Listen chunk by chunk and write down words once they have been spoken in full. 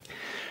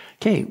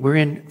Okay, we're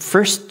in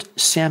 1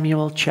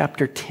 Samuel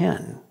chapter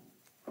 10.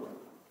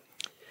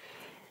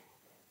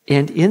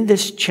 And in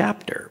this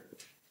chapter,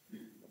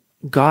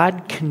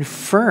 God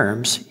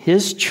confirms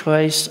his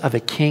choice of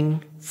a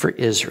king for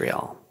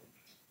Israel.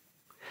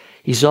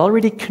 He's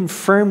already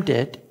confirmed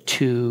it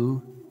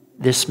to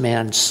this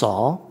man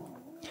Saul,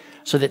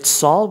 so that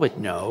Saul would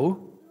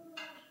know,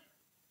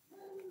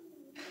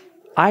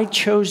 I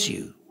chose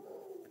you.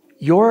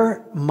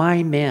 You're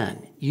my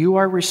man. You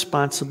are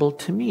responsible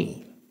to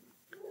me.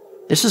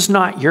 This is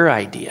not your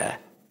idea.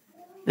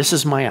 This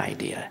is my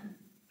idea.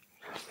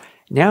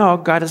 Now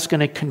God is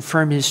going to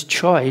confirm his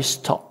choice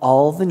to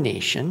all the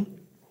nation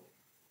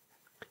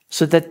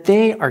so that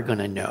they are going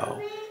to know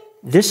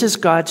this is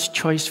God's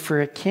choice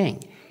for a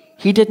king.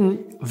 He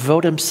didn't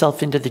vote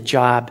himself into the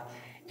job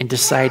and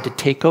decide to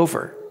take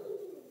over.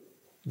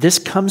 This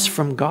comes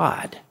from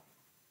God.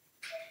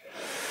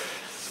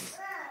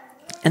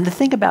 And the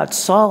thing about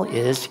Saul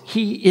is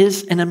he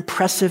is an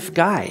impressive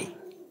guy.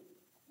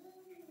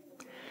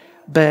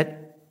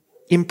 But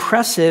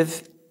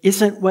impressive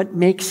isn't what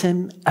makes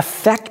him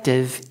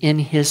effective in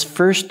his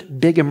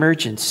first big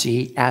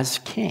emergency as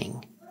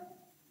king.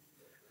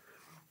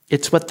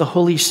 It's what the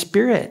Holy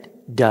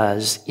Spirit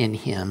does in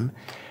him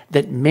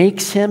that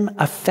makes him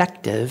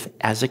effective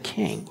as a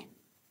king.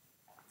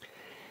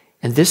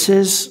 And this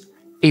is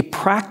a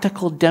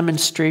practical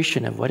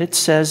demonstration of what it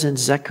says in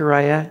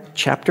Zechariah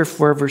chapter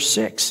 4, verse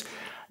 6.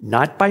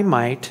 Not by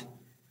might,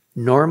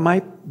 nor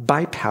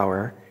by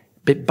power,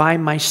 but by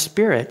my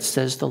Spirit,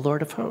 says the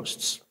Lord of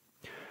hosts.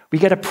 We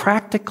get a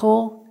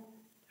practical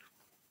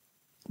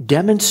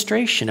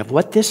demonstration of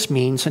what this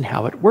means and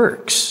how it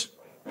works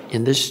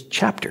in these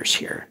chapters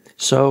here.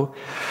 So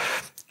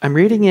I'm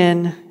reading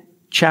in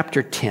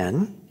chapter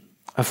 10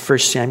 of 1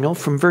 Samuel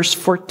from verse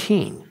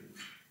 14.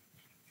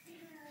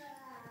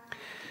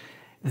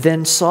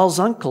 Then Saul's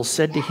uncle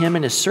said to him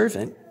and his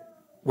servant,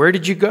 "Where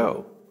did you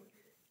go?"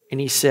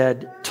 And he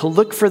said, "To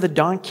look for the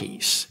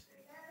donkeys.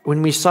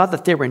 When we saw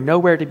that they were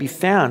nowhere to be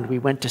found, we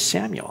went to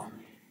Samuel."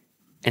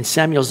 And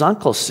Samuel's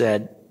uncle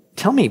said,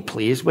 "Tell me,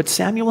 please, what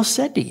Samuel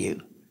said to you."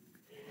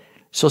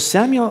 So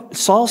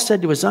Saul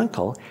said to his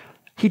uncle,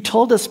 "He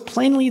told us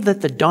plainly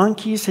that the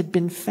donkeys had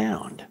been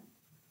found.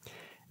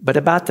 But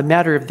about the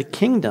matter of the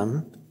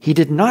kingdom, he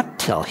did not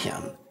tell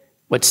him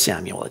what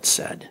Samuel had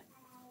said."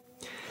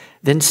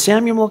 Then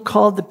Samuel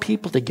called the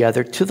people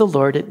together to the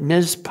Lord at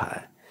Mizpah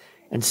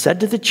and said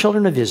to the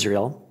children of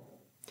Israel,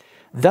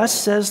 "Thus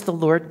says the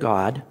Lord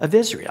God of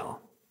Israel,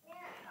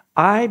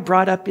 I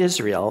brought up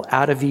Israel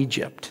out of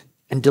Egypt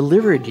and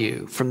delivered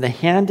you from the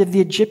hand of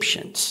the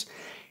Egyptians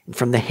and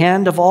from the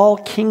hand of all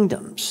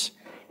kingdoms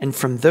and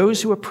from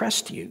those who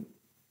oppressed you.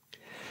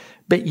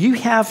 But you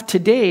have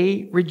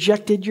today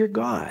rejected your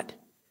God,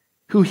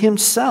 who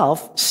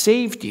himself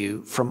saved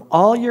you from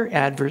all your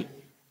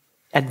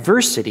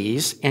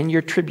adversities and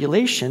your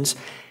tribulations,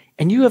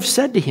 and you have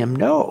said to him,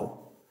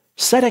 'No,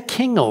 set a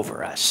king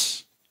over us.'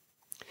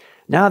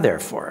 Now,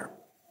 therefore,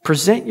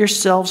 present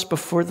yourselves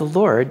before the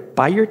Lord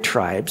by your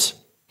tribes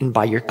and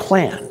by your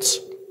clans."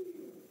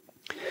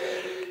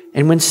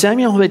 And when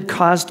Samuel had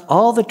caused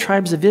all the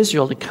tribes of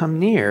Israel to come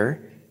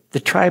near,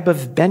 the tribe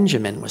of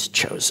Benjamin was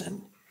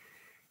chosen.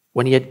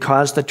 When he had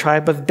caused the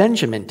tribe of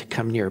Benjamin to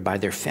come near by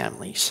their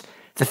families,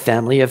 the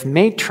family of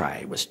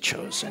Matri was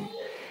chosen.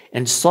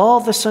 And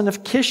Saul the son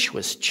of Kish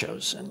was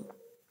chosen.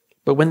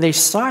 But when they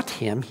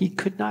sought him, he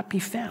could not be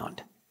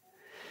found.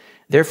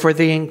 Therefore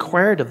they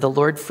inquired of the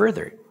Lord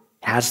further,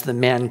 "Has the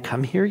man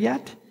come here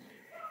yet?"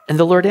 And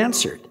the Lord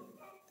answered,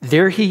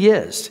 "There he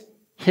is,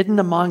 hidden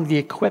among the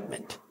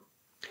equipment."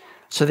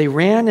 So they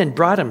ran and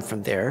brought him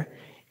from there.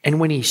 And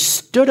when he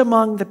stood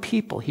among the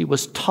people, he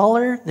was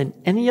taller than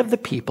any of the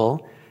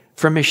people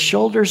from his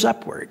shoulders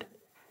upward.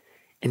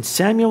 And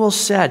Samuel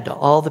said to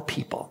all the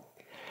people,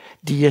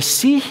 "Do you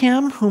see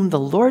him whom the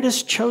Lord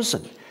has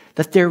chosen,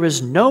 that there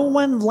is no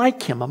one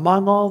like him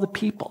among all the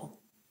people?"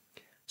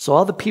 So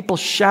all the people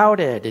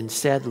shouted and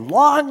said,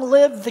 "Long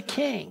live the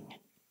king!"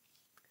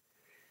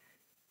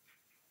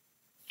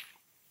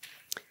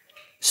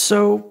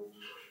 So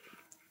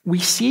we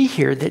see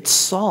here that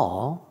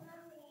Saul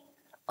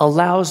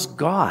allows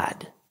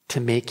God to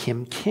make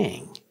him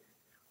king.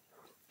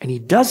 And he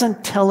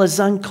doesn't tell his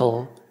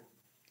uncle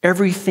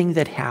everything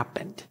that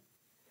happened,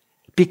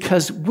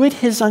 because would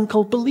his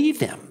uncle believe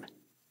him?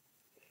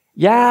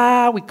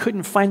 "Yeah, we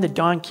couldn't find the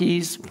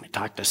donkeys. When we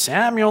talked to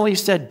Samuel, he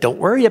said, 'Don't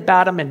worry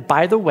about them. And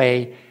by the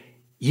way,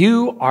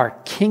 you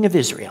are king of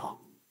Israel.'"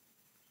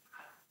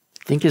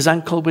 Think his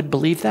uncle would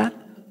believe that?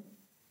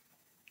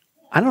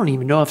 I don't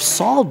even know if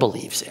Saul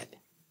believes it.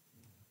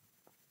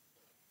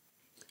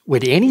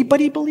 Would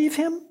anybody believe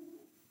him?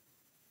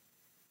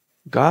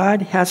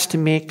 God has to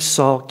make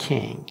Saul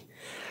king.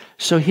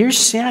 So here's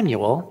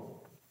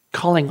Samuel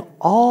calling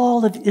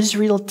all of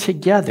Israel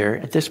together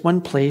at this one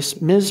place,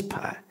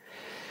 Mizpah.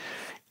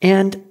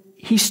 And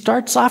he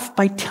starts off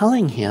by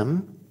telling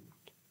him,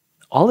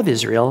 all of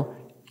Israel,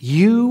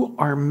 "You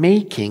are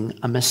making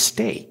a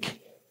mistake.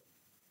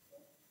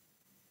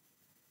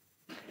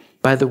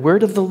 By the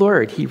word of the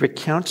Lord, he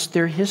recounts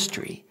their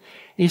history.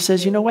 And he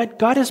says, you know what?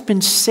 God has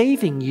been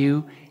saving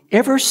you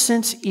ever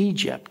since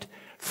Egypt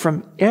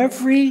from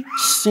every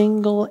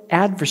single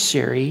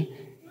adversary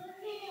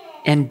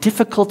and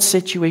difficult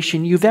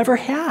situation you've ever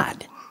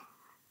had.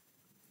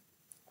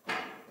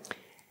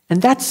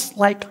 And that's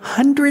like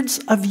hundreds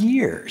of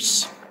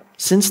years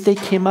since they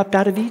came up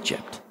out of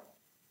Egypt.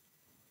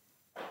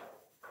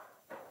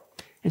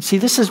 And see,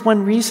 this is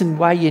one reason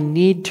why you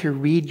need to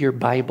read your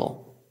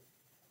Bible.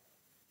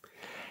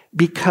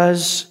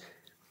 Because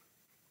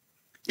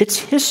it's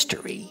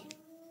history.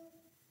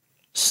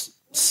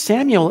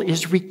 Samuel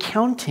is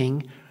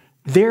recounting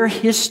their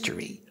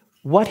history,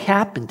 what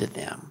happened to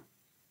them.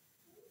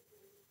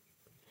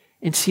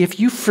 And see, if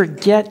you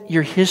forget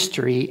your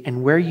history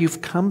and where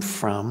you've come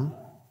from,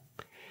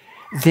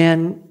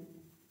 then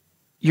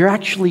you're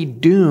actually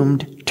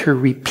doomed to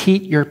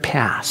repeat your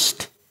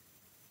past.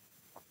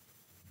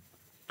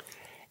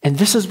 And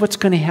this is what's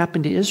going to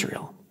happen to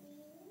Israel.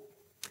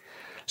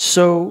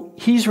 So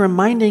he's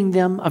reminding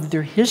them of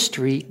their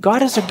history.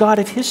 God is a God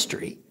of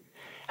history.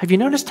 Have you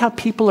noticed how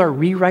people are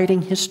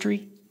rewriting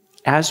history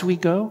as we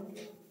go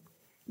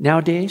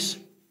nowadays?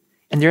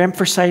 And they're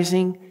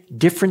emphasizing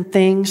different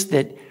things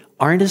that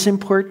aren't as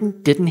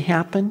important, didn't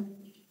happen.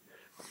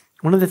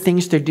 One of the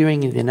things they're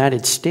doing in the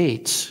United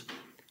States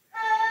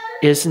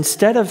is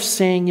instead of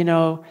saying, you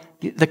know,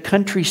 the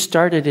country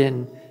started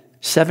in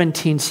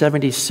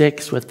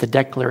 1776 with the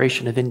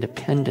Declaration of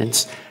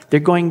Independence, they're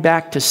going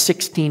back to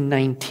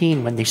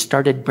 1619 when they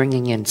started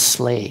bringing in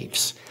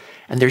slaves.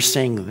 And they're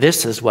saying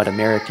this is what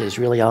America is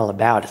really all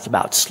about. It's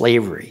about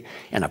slavery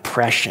and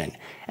oppression.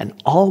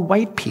 And all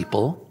white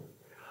people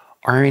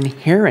are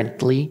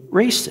inherently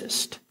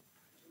racist.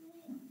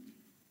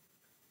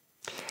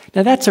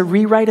 Now that's a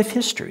rewrite of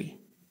history.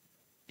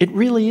 It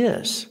really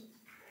is.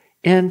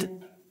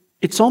 And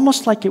it's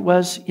almost like it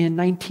was in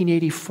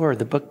 1984,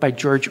 the book by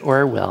George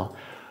Orwell,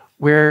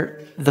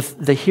 where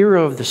the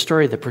hero of the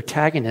story, the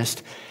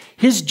protagonist,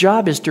 his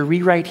job is to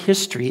rewrite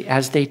history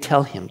as they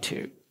tell him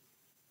to.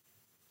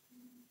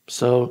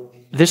 So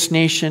this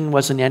nation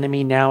was an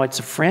enemy, now it's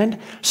a friend.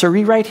 So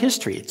rewrite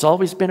history. It's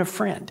always been a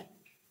friend.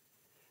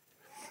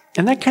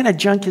 And that kind of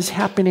junk is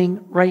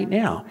happening right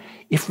now.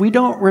 If we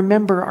don't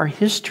remember our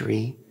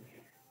history,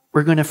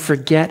 we're going to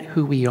forget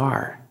who we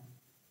are.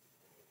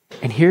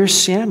 And here's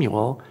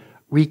Samuel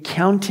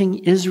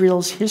recounting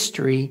Israel's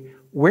history.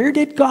 Where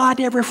did God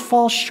ever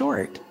fall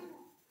short?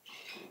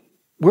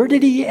 Where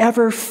did he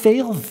ever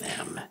fail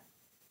them?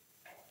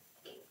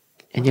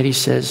 And yet he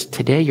says,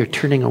 today you're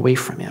turning away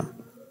from him.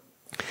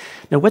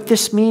 Now what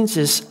this means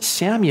is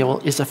Samuel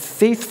is a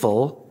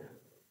faithful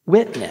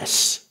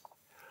witness,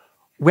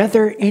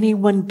 whether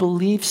anyone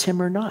believes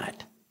him or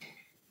not.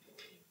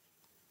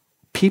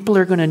 People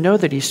are going to know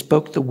that he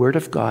spoke the word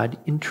of God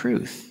in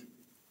truth.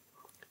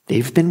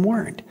 They've been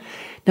warned.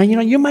 Now, you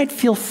know, you might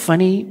feel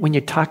funny when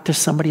you talk to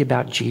somebody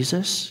about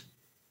Jesus,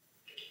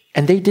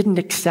 and they didn't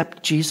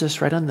accept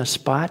Jesus right on the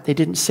spot. They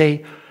didn't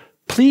say,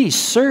 please,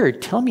 sir,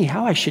 tell me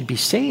how I should be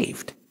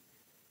saved.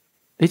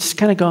 They just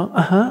kind of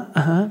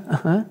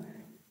go,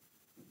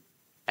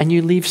 and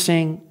you leave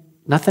saying,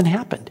 nothing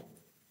happened.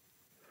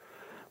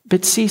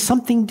 But see,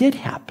 something did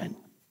happen.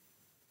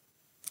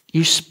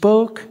 You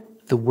spoke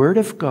the word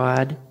of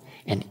God,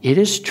 and it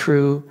is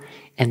true,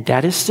 and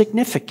that is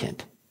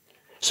significant.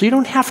 So you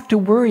don't have to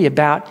worry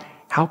about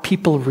how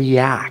people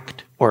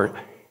react or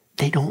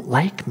they don't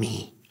like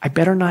me. I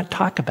better not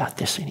talk about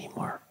this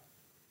anymore.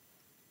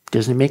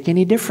 Doesn't make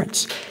any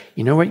difference.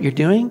 You know what you're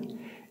doing?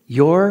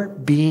 You're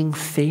being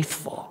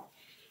faithful.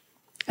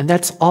 And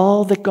that's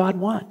all that God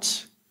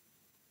wants.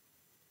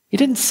 He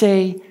didn't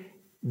say,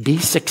 be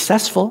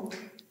successful.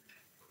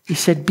 He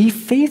said, be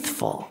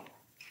faithful.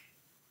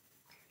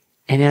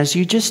 And as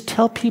you just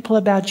tell people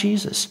about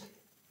Jesus,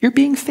 you're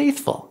being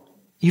faithful.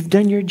 You've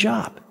done your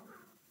job.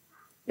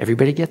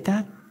 Everybody get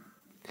that?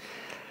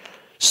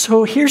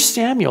 So here's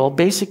Samuel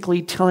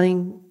basically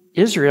telling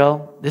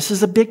Israel, this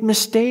is a big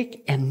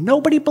mistake, and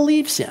nobody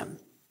believes him.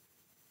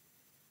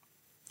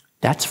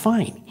 That's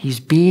fine. He's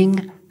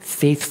being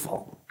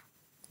faithful.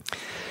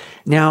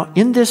 Now,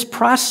 in this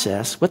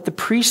process, what the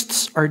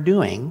priests are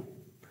doing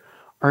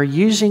are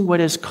using what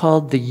is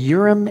called the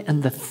Urim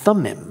and the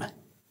Thummim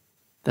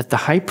that the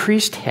high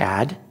priest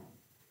had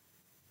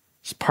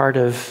as part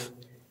of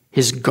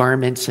his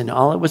garments and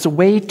all. It was a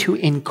way to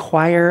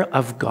inquire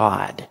of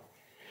God.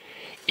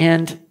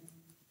 And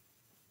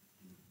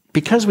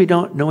because we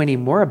don't know any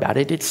more about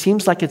it, it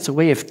seems like it's a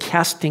way of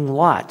casting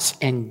lots,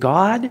 and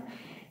God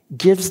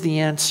gives the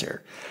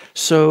answer.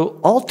 So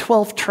all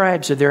 12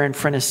 tribes are there in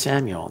front of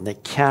Samuel, and they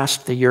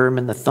cast the Urim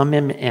and the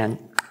Thummim, and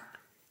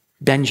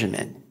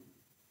Benjamin.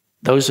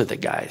 Those are the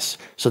guys.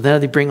 So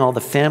then they bring all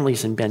the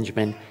families in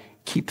Benjamin,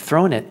 keep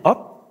throwing it.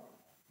 Oh,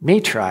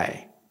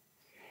 Matri.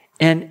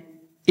 And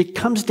it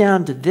comes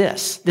down to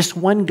this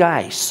one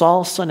guy,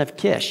 Saul, son of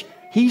Kish.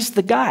 He's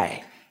the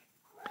guy.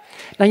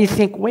 Now you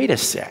think, wait a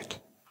sec.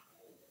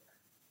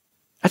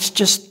 That's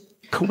just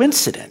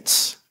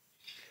coincidence.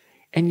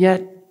 And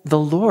yet the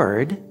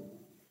Lord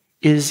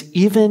is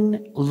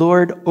even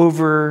Lord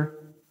over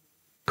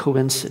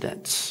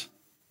coincidence.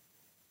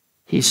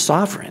 He's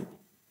sovereign.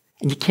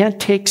 And you can't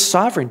take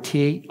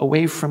sovereignty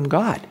away from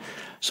God.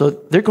 So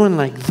they're going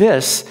like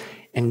this,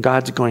 and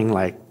God's going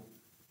like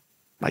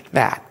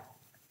that.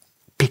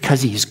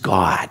 Because he's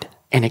God,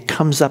 and it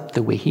comes up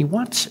the way he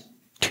wants it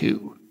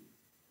to.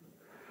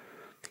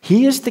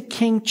 He is the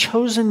king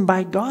chosen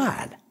by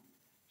God.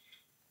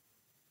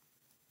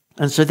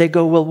 And so they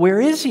go, well, where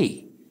is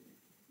he?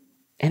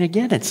 And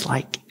again, it's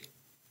like,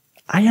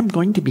 I am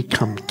going to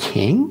become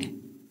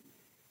king?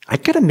 I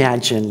could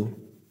imagine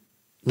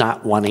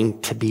not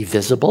wanting to be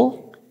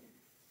visible.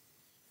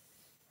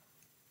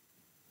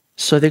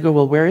 So they go,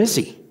 well, where is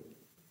he?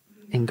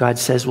 And God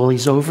says, well,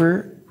 he's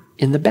over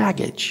in the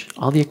baggage,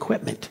 all the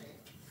equipment.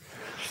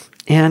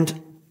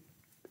 And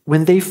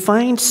when they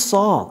find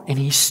Saul and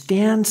he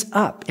stands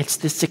up, it's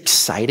this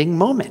exciting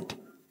moment.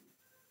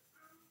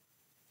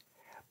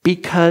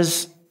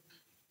 Because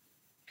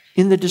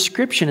in the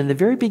description in the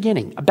very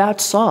beginning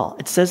about Saul,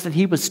 it says that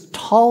he was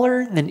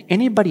taller than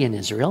anybody in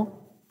Israel,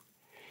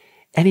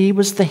 and he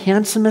was the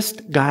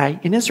handsomest guy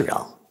in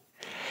Israel.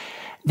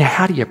 Now,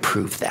 how do you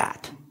prove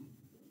that?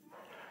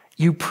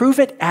 You prove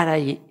it at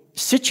a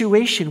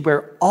situation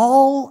where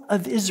all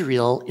of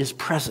Israel is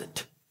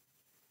present.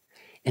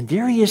 And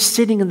there he is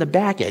sitting in the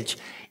baggage,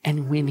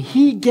 and when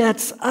he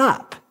gets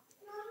up,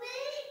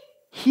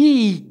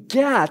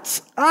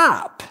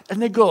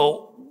 and they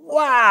go,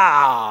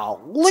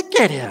 wow, look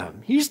at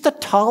him. He's the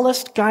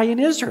tallest guy in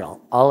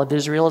Israel. All of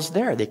Israel is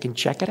there. They can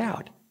check it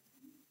out.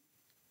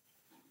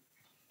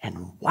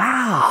 And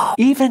wow,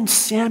 even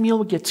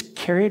Samuel gets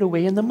carried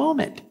away in the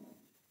moment.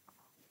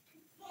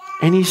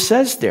 And he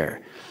says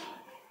there,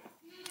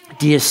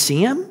 do you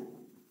see him?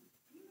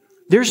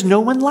 There's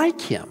no one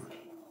like him.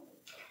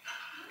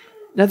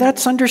 Now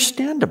that's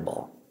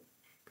understandable.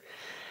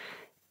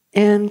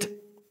 And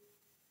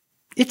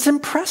it's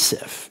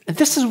impressive. And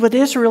this is what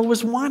Israel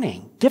was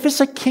wanting. Give us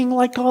a king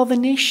like all the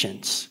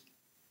nations.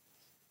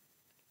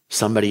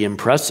 Somebody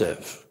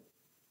impressive.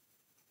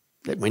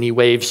 That when he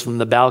waves from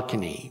the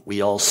balcony,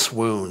 we all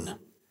swoon.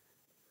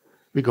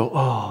 We go,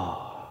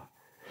 oh.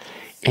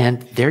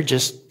 And they're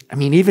just,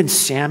 even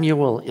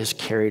Samuel is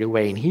carried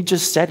away. And he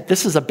just said,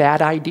 this is a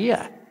bad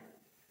idea.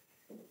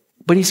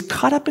 But he's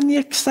caught up in the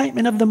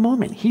excitement of the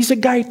moment. He's a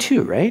guy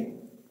too, right?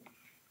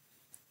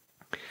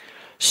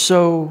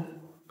 So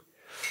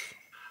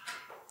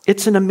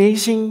it's an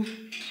amazing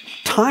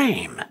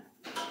time.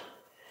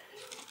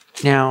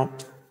 Now,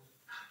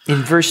 in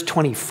verse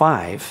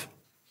 25,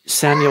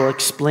 Samuel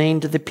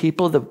explained to the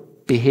people the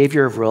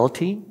behavior of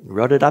royalty,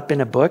 wrote it up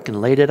in a book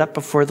and laid it up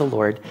before the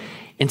Lord.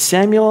 And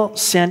Samuel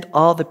sent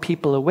all the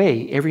people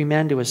away, every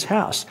man to his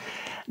house.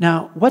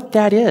 Now, what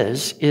that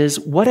is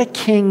what a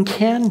king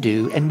can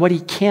do and what he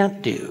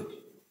can't do.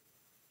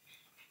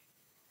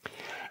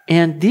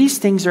 And these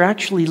things are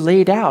actually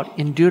laid out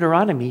in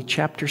Deuteronomy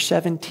chapter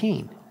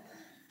 17.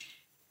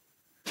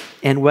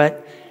 And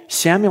what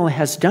Samuel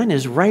has done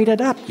is write it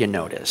up, you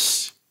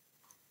notice.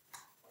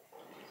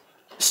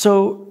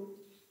 So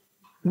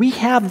we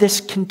have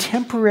this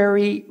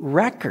contemporary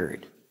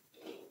record.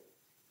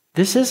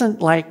 This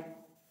isn't like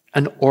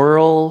an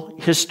oral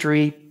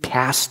history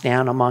passed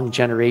down among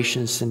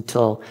generations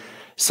until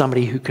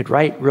somebody who could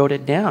write wrote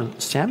it down.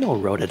 Samuel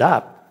wrote it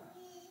up.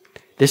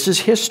 This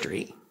is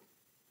history.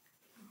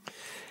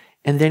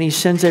 And then he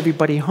sends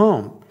everybody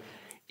home.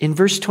 In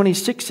verse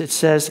 26 it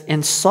says,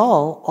 and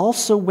Saul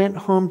also went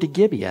home to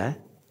Gibeah,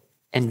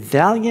 and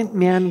valiant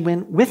men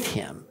went with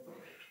him,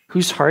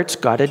 whose hearts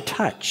God had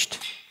touched.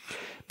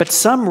 But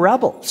some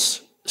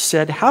rebels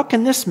said, how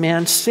can this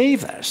man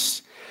save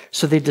us?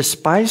 So they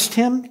despised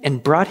him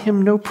and brought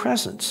him no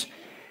presents,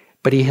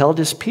 but he held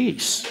his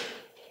peace.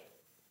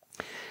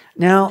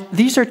 Now,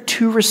 these are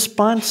two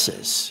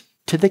responses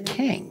to the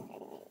king,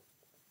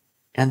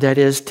 and that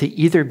is to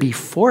either be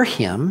for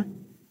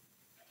him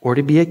or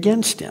to be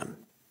against him.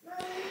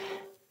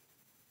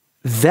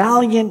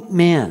 Valiant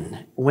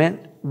men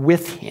went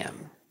with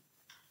him.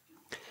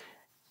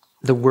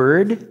 The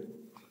word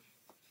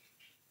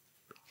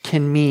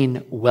can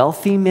mean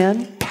wealthy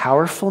men,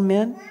 powerful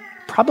men,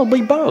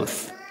 probably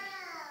both,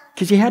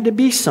 because you had to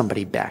be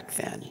somebody back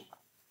then.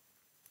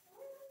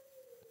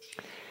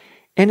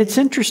 And it's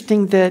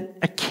interesting that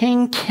a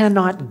king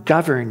cannot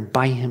govern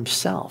by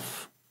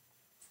himself.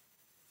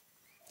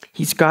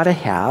 He's got to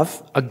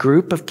have a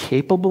group of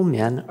capable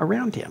men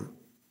around him.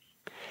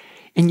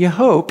 And you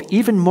hope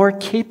even more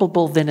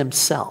capable than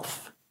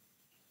himself.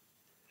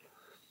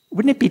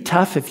 Wouldn't it be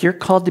tough if you're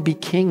called to be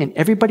king and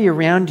everybody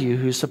around you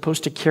who's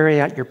supposed to carry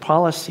out your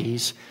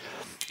policies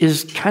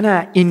is kind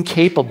of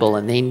incapable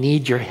and they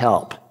need your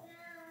help?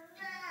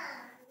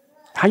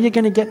 How are you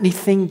going to get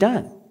anything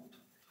done?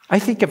 I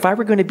think if I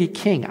were going to be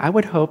king, I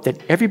would hope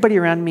that everybody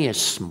around me is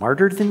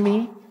smarter than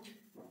me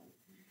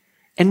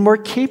and more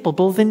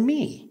capable than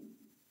me.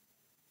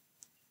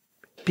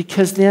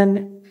 Because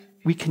then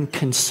we can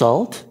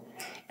consult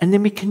and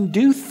then we can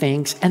do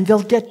things and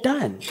they'll get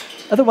done.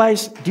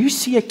 Otherwise, do you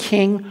see a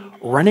king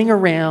running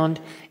around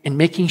and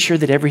making sure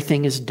that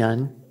everything is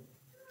done?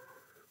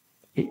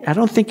 I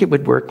don't think it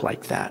would work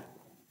like that.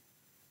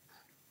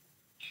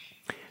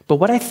 But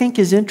what I think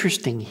is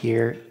interesting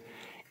here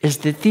is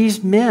that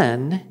these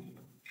men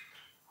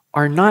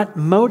are not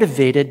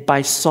motivated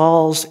by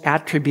Saul's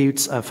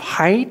attributes of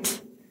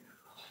height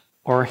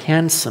or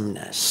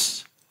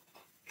handsomeness.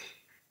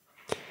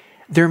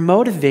 They're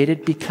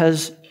motivated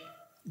because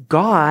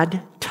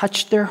God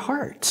touched their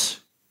hearts.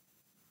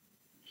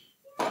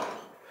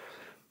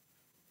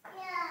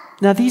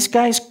 Now, these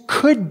guys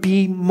could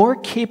be more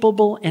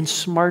capable and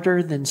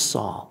smarter than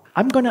Saul.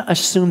 I'm going to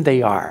assume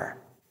they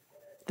are.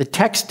 The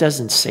text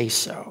doesn't say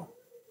so.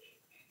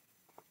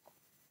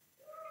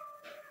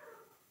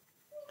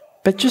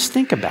 But just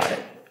think about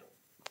it.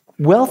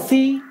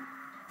 Wealthy,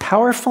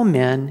 powerful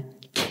men,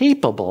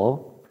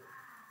 capable,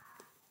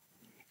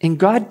 and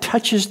God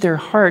touches their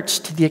hearts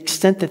to the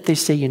extent that they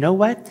say, you know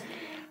what?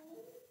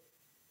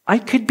 I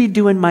could be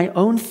doing my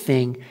own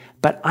thing,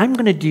 but I'm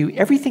going to do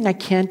everything I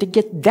can to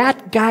get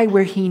that guy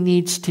where he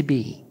needs to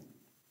be.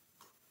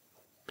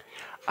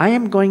 I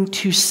am going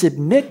to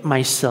submit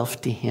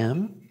myself to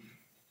him,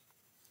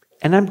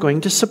 and I'm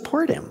going to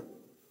support him.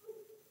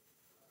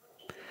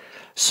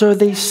 So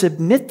they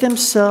submit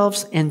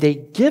themselves and they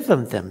give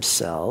of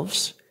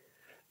themselves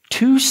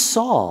to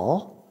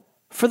Saul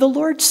for the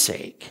Lord's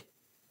sake.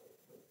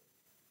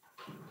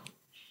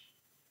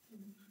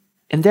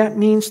 And that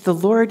means the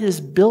Lord is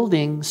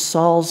building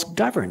Saul's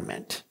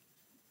government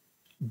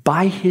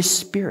by his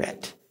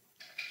Spirit.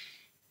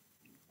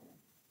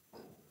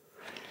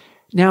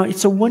 Now,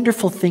 it's a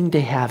wonderful thing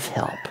to have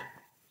help.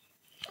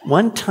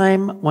 One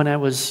time when I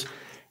was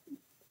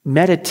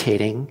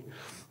meditating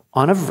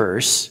on a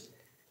verse,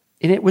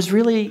 and it was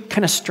really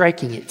kind of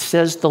striking. It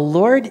says, the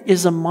Lord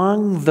is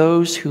among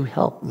those who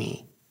help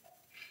me.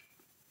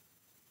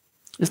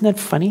 Isn't that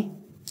funny?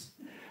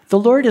 The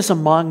Lord is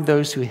among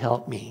those who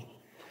help me.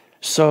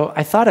 So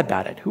I thought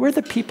about it. Who are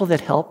the people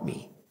that help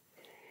me?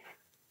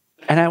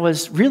 And I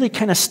was really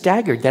kind of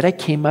staggered that I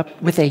came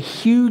up with a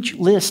huge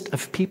list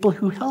of people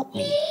who help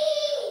me.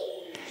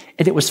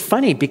 And it was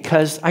funny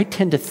because I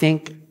tend to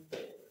think,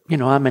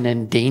 I'm an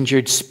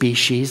endangered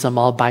species. I'm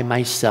all by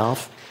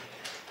myself.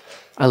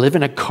 I live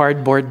in a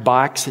cardboard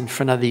box in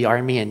front of the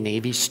Army and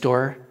Navy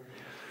store.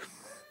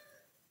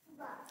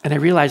 And I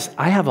realized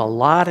I have a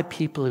lot of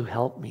people who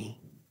help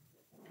me.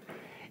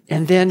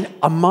 And then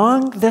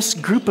among this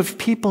group of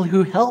people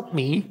who help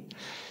me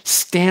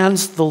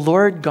stands the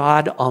Lord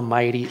God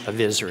Almighty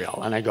of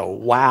Israel. And I go,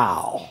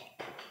 wow,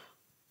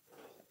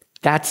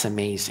 that's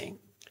amazing.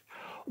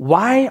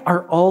 Why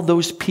are all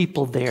those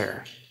people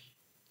there?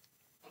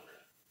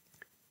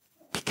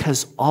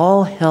 Because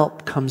all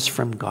help comes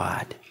from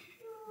God.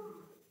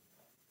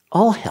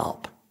 All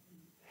help.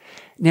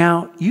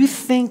 Now, you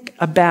think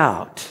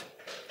about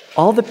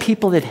all the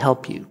people that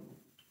help you.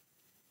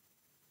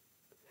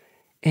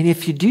 And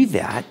if you do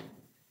that,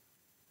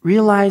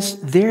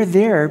 realize they're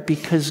there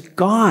because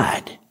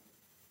God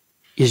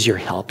is your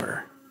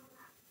helper.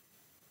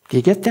 Do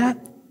you get that?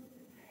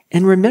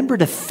 And remember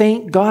to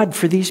thank God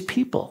for these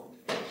people.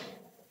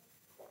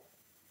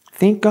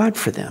 Thank God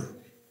for them.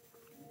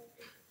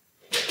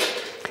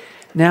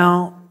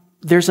 Now,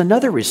 there's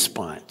another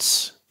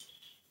response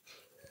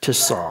to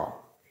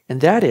Saul,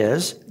 and that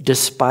is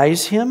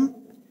despise him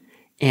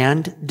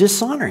and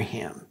dishonor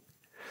him.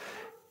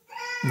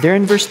 There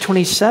in verse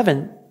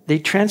 27, they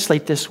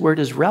translate this word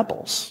as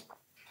rebels.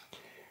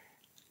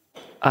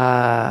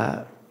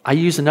 I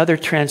use another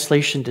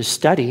translation to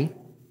study,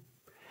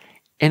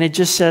 and it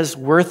just says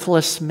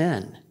worthless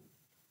men.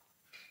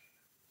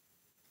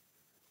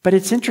 But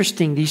it's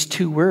interesting, these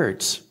two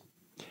words.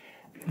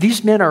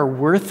 These men are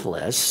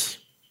worthless,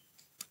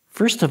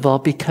 first of all,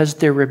 because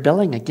they're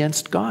rebelling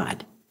against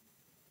God.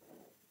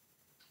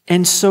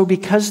 And so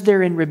because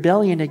they're in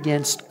rebellion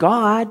against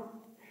God,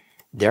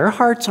 their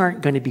hearts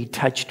aren't going to be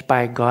touched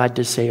by God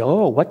to say,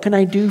 oh, what can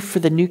I do for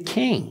the new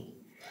king?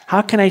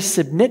 How can I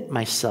submit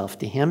myself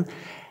to him?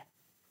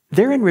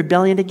 They're in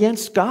rebellion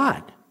against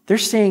God. They're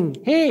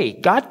saying, hey,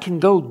 God can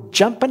go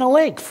jump in a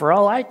lake for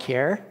all I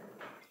care.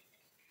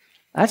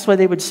 That's why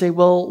they would say,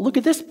 well, look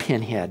at this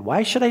pinhead.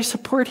 Why should I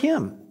support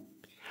him?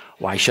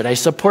 Why should I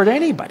support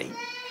anybody?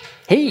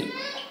 Hey,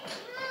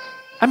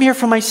 I'm here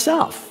for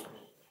myself.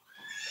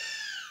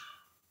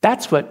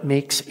 That's what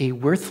makes a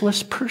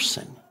worthless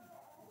person.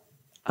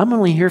 I'm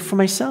only here for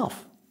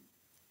myself.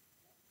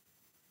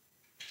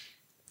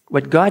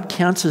 What God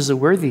counts as a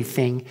worthy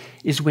thing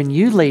is when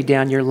you lay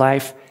down your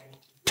life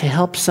to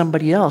help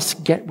somebody else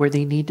get where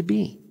they need to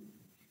be.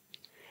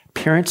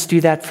 Parents do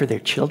that for their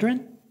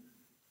children.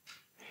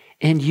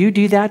 And you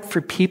do that for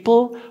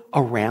people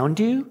around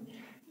you.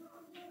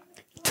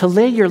 To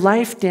lay your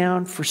life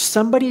down for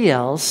somebody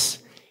else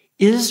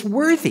is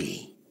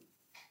worthy.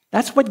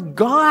 That's what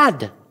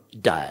God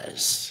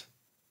does.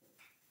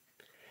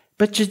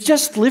 But to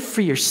just live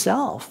for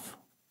yourself,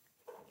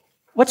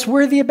 what's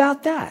worthy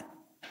about that?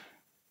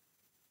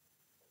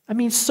 I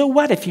mean, so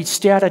what if you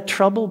stay out of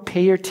trouble,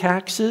 pay your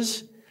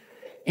taxes,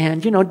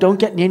 and, don't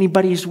get in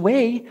anybody's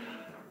way?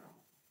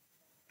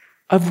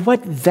 Of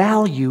what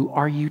value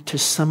are you to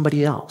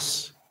somebody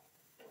else?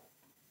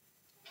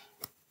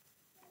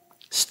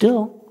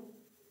 Still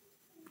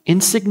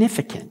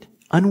insignificant,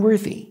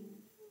 unworthy.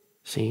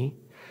 See?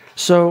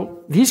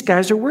 So these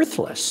guys are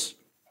worthless.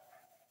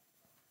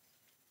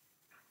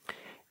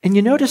 And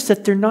you notice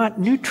that they're not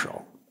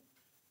neutral.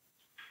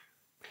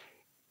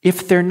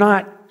 If they're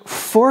not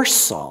for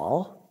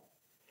Saul,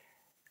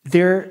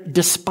 they're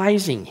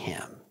despising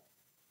him.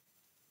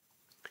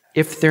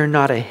 If they're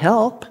not a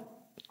help,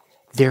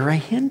 they're a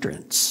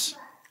hindrance.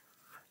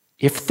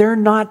 If they're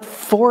not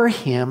for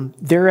him,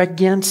 they're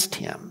against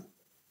him.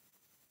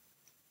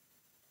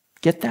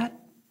 Get that?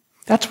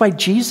 That's why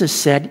Jesus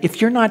said, if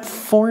you're not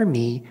for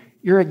me,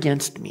 you're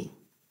against me.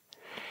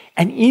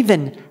 And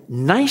even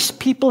nice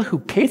people who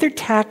pay their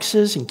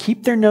taxes and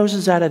keep their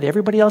noses out of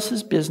everybody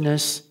else's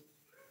business,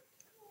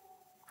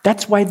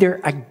 that's why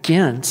they're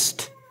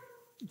against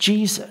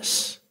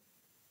Jesus.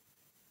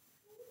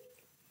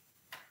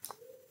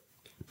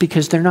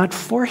 Because they're not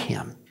for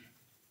him.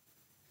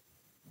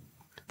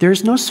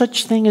 There's no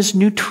such thing as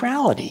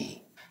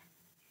neutrality.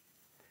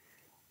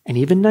 And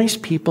even nice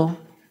people,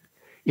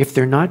 if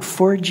they're not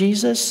for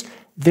Jesus,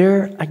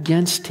 they're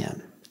against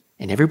him.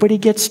 And everybody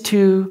gets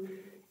to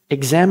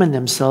examine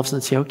themselves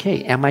and say,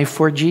 okay, am I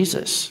for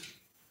Jesus?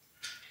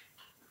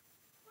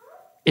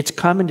 It's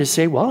common to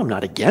say, well, I'm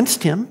not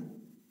against him.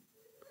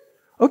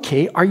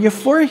 Okay, are you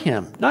for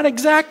him? Not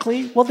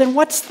exactly. Well, then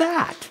what's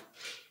that?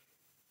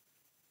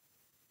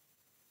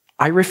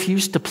 I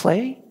refuse to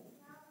play?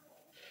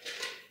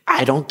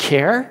 I don't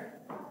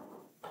care?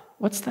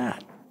 What's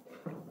that?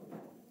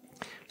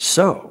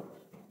 So,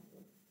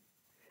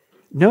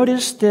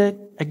 notice that,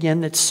 again,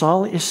 that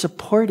Saul is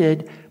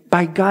supported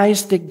by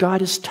guys that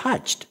God has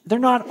touched. They're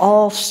not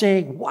all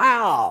saying,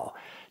 wow,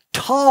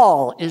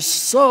 Tall is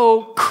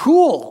so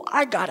cool.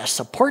 I got to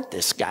support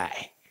this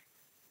guy.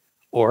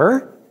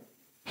 Or,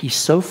 he's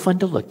so fun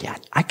to look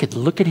at. I could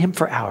look at him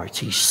for hours.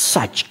 He's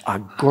such a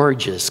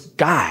gorgeous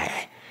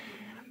guy.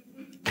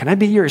 Can I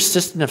be your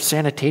assistant of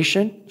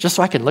sanitation just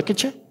so I can look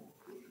at you?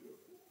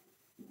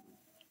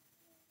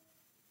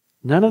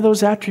 None of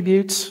those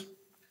attributes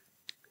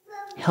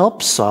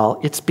help Saul.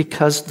 It's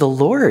because the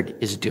Lord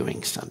is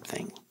doing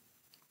something.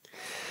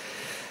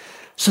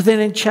 So then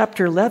in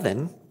chapter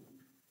 11,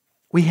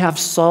 we have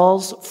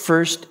Saul's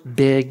first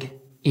big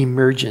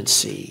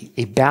emergency,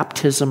 a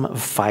baptism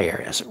of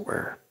fire, as it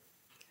were.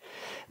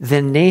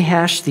 Then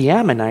Nahash the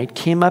Ammonite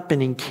came up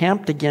and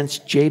encamped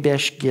against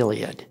Jabesh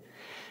Gilead.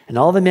 And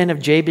all the men of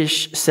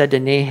Jabesh said to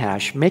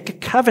Nahash, make a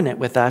covenant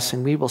with us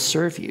and we will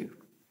serve you.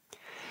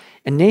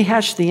 And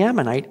Nahash the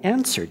Ammonite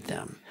answered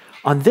them,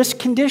 on this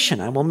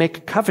condition I will make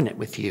a covenant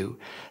with you,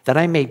 that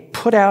I may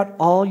put out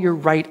all your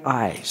right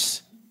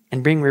eyes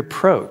and bring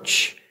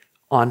reproach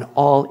on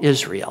all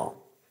Israel.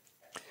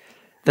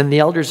 Then the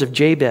elders of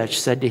Jabesh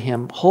said to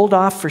him, hold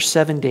off for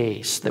 7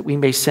 days, that we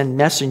may send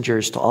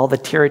messengers to all the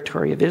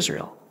territory of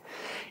Israel.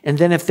 And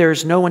then if there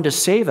is no one to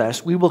save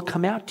us, we will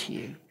come out to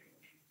you.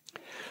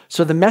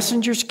 So the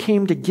messengers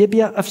came to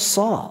Gibeah of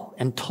Saul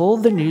and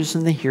told the news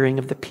in the hearing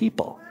of the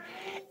people.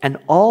 And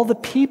all the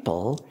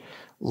people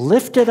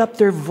lifted up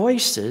their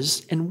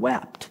voices and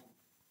wept.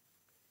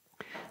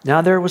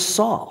 Now there was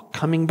Saul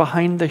coming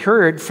behind the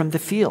herd from the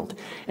field.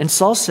 And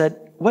Saul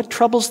said, what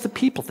troubles the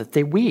people that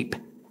they weep?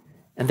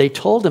 And they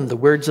told him the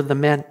words of the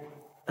men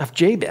of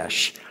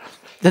Jabesh.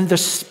 Then the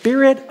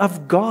Spirit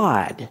of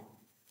God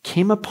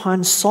came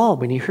upon Saul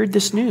when he heard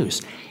this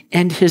news,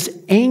 and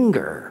his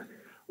anger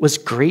was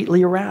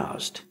greatly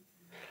aroused.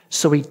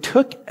 So he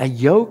took a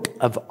yoke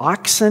of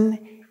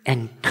oxen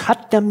and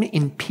cut them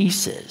in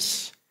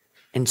pieces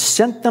and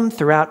sent them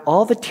throughout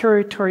all the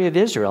territory of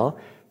Israel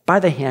by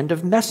the hand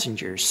of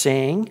messengers,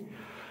 saying,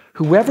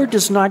 whoever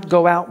does not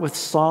go out with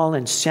Saul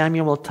and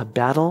Samuel to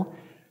battle,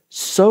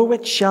 so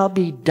it shall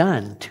be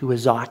done to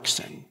his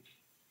oxen.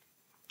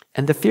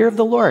 And the fear of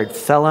the Lord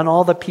fell on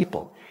all the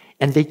people,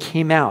 and they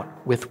came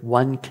out with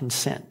one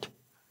consent.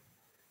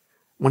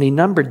 When he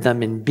numbered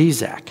them in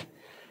Bezek,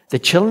 the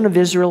children of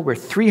Israel were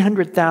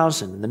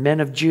 300,000, and the men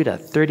of Judah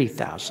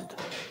 30,000.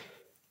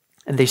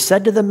 And they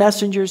said to the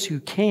messengers who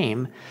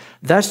came,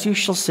 thus you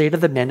shall say to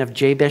the men of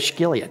Jabesh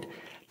Gilead,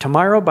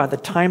 tomorrow by the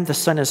time the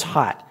sun is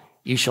hot,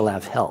 you shall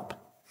have help.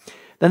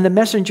 Then the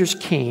messengers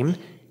came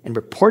and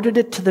reported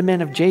it to the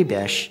men of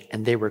Jabesh,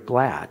 and they were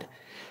glad.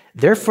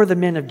 Therefore the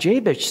men of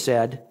Jabesh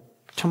said,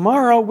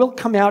 tomorrow we'll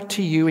come out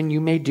to you, and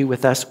you may do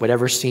with us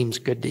whatever seems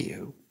good to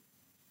you.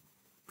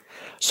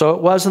 So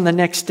it was on the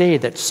next day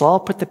that Saul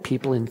put the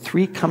people in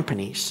 3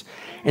 companies,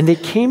 and they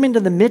came into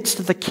the midst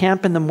of the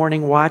camp in the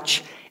morning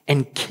watch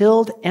and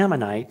killed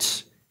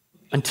Ammonites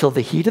until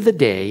the heat of the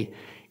day,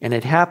 and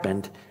it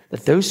happened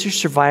that those who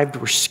survived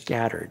were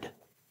scattered,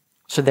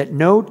 so that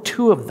no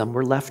 2 of them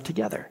were left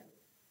together.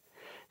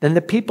 Then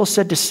the people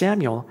said to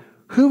Samuel,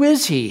 who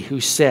is he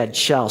who said,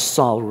 shall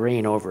Saul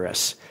reign over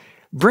us?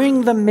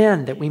 Bring the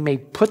men that we may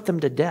put them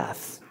to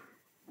death.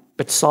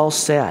 But Saul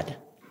said,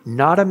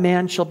 not a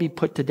man shall be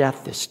put to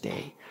death this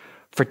day,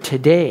 for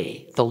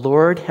today the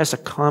Lord has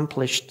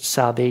accomplished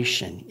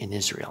salvation in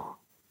Israel.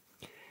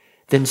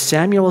 Then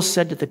Samuel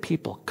said to the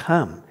people,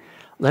 come,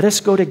 let us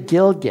go to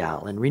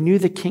Gilgal and renew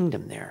the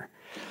kingdom there.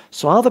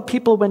 So all the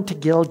people went to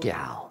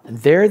Gilgal, and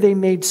there they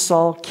made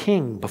Saul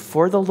king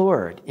before the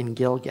Lord in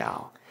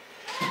Gilgal.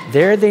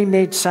 There they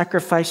made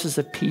sacrifices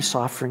of peace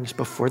offerings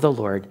before the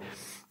Lord,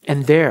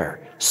 and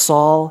there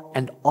Saul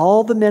and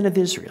all the men of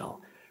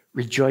Israel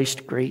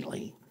rejoiced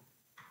greatly.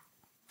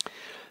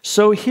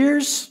 So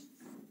here's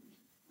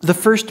the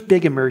first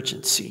big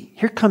emergency.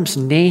 Here comes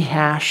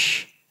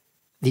Nahash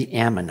the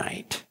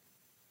Ammonite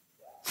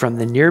from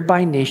the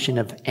nearby nation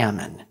of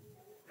Ammon.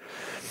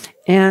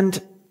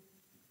 And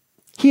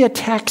he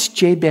attacks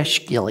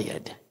Jabesh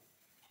Gilead.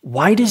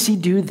 Why does he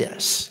do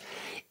this?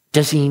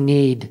 Does he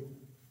need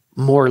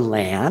more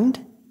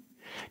land?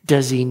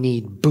 Does he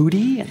need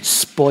booty and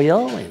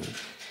spoil? And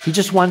he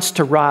just wants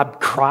to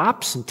rob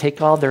crops and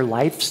take all their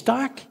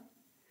livestock?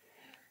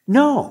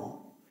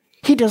 No,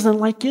 he doesn't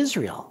like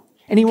Israel,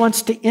 and he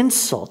wants to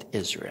insult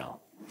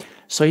Israel.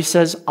 So he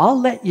says, I'll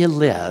let you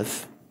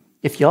live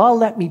if you all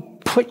let me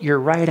put your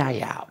right eye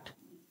out.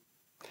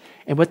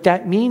 And what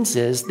that means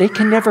is they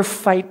can never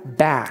fight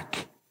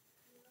back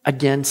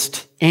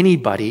against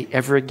anybody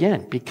ever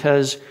again,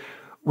 because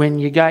when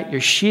you got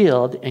your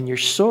shield and your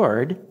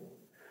sword,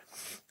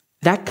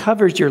 that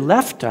covers your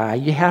left eye.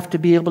 You have to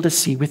be able to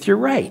see with your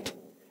right.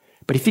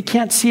 But if you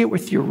can't see it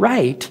with your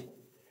right,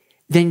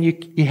 then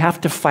you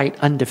have to fight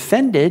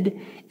undefended,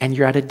 and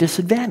you're at a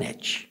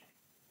disadvantage.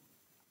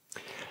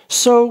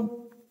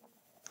 So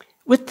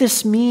what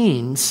this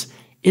means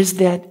is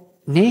that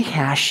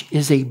Nahash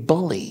is a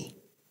bully,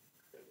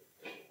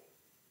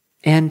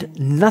 and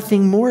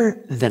nothing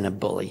more than a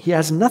bully. He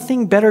has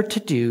nothing better to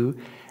do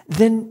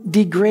than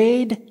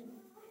degrade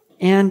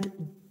and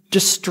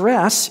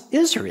distress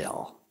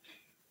Israel.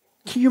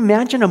 Can you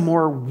imagine a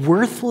more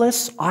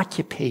worthless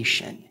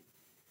occupation?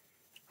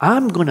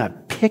 I'm going to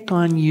pick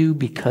on you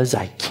because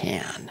I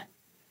can.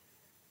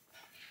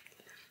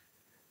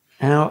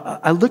 Now,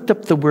 I looked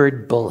up the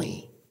word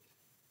bully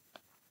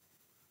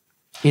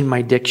in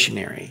my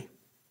dictionary.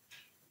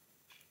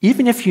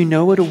 Even if you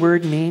know what a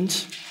word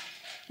means,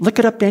 look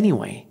it up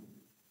anyway.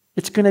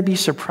 It's going to be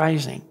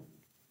surprising.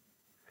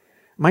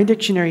 My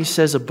dictionary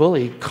says a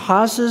bully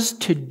causes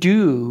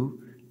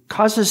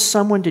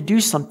someone to do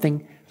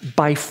something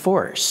by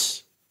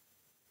force.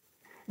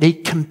 They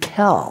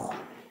compel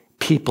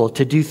people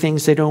to do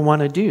things they don't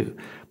want to do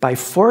by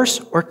force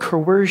or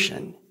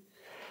coercion.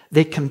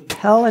 They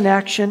compel an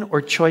action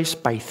or choice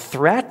by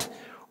threat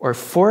or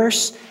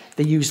force.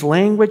 They use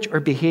language or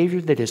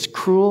behavior that is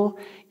cruel,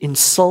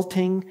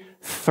 insulting,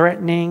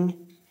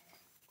 threatening,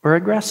 or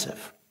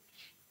aggressive.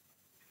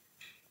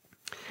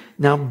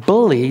 Now,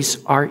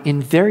 bullies are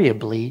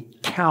invariably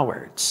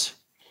cowards.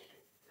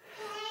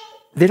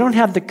 They don't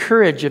have the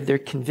courage of their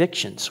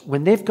convictions.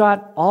 When they've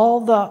got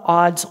all the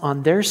odds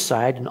on their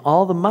side and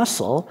all the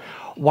muscle,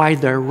 why,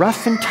 they're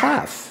rough and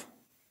tough.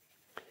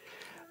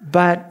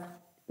 But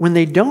when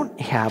they don't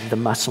have the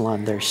muscle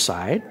on their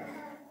side,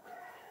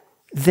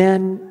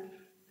 then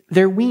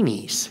they're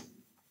weenies.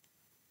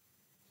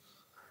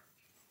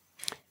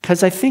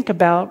 Because I think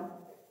about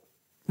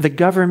the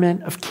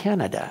government of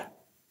Canada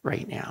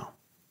right now,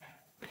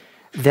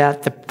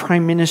 that the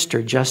Prime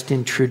Minister,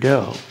 Justin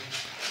Trudeau,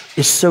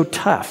 is so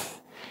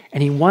tough,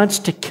 and he wants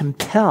to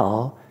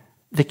compel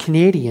the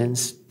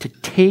Canadians to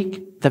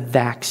take the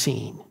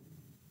vaccine.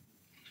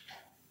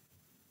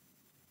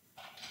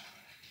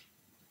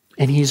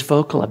 And he's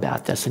vocal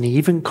about this, and he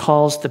even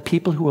calls the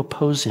people who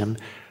oppose him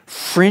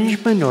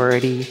fringe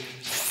minority,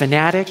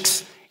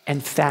 fanatics,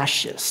 and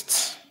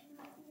fascists.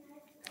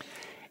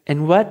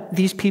 And what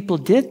these people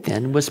did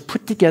then was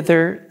put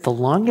together the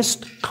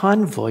longest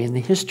convoy in the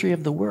history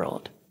of the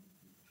world.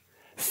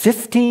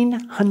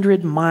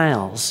 1,500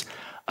 miles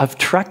of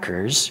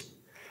truckers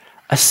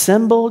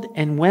assembled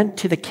and went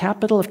to the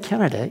capital of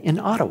Canada in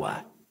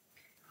Ottawa.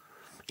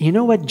 You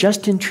know what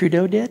Justin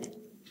Trudeau did?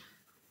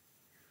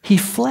 He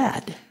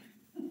fled.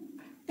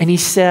 And he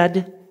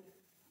said,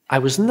 I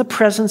was in the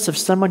presence of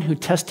someone who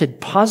tested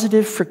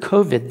positive for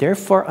COVID,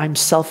 therefore I'm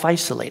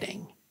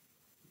self-isolating.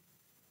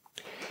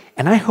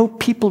 And I hope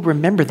people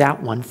remember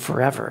that one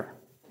forever.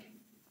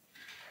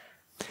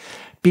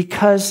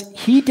 Because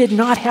he did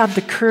not have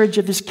the courage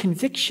of his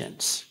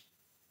convictions.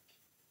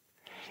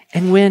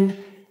 And when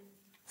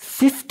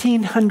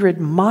 1,500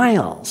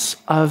 miles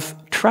of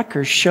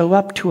truckers show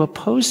up to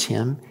oppose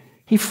him,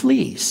 he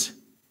flees.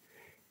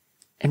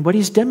 And what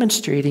he's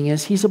demonstrating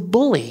is he's a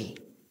bully.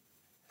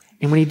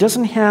 And when he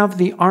doesn't have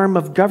the arm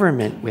of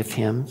government with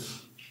him,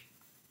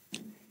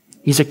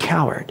 he's a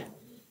coward.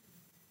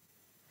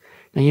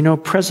 Now, you know,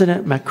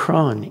 President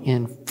Macron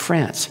in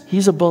France,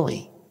 he's a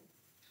bully.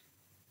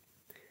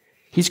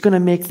 He's going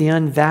to make the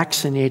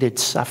unvaccinated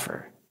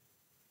suffer.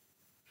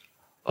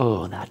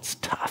 Oh, that's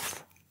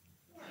tough.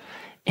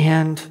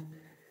 And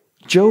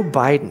Joe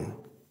Biden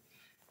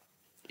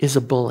is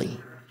a bully.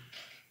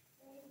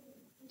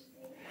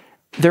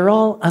 They're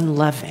all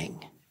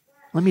unloving.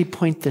 Let me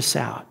point this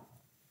out.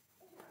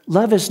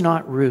 Love is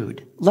not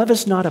rude. Love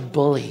is not a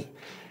bully.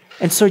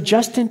 And so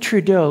Justin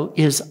Trudeau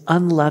is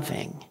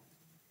unloving.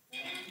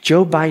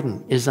 Joe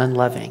Biden is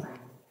unloving.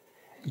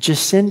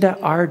 Jacinda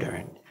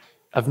Ardern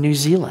of New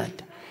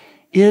Zealand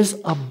is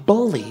a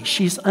bully.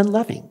 She's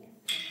unloving.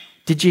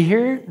 Did you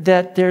hear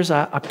that there's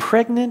a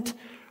pregnant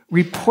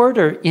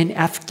reporter in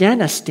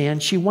Afghanistan?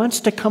 She wants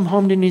to come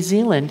home to New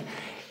Zealand,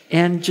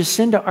 and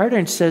Jacinda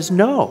Ardern says,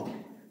 no.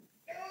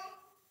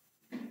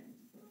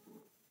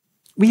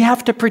 We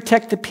have to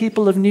protect the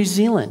people of New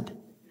Zealand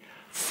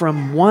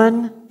from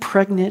one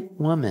pregnant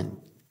woman.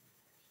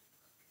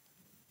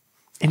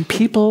 And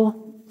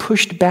people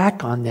pushed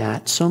back on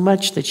that so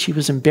much that she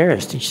was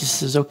embarrassed. And she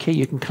says, okay,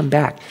 you can come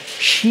back.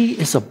 She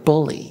is a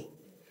bully.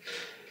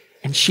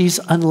 And she's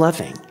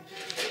unloving.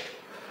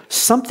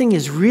 Something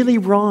is really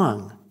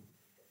wrong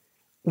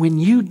when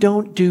you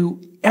don't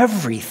do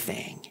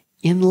everything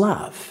in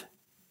love.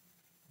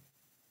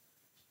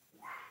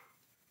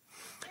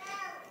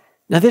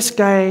 Now this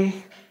guy,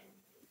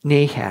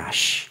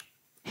 Nahash,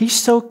 he's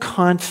so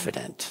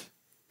confident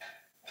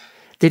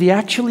that he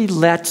actually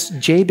lets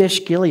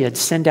Jabesh Gilead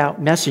send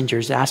out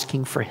messengers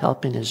asking for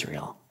help in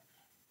Israel.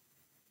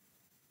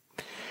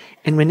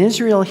 And when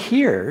Israel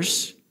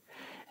hears,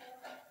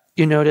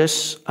 you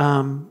notice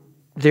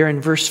there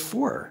in verse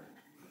 4,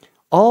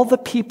 all the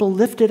people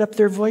lifted up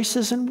their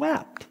voices and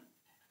wept.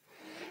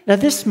 Now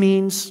this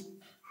means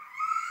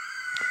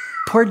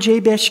poor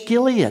Jabesh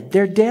Gilead,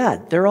 they're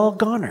dead. They're all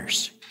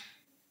goners.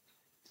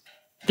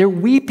 They're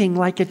weeping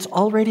like it's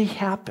already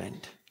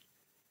happened.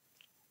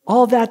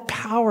 All that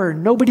power,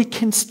 nobody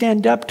can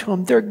stand up to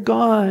them. They're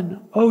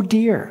gone. Oh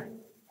dear.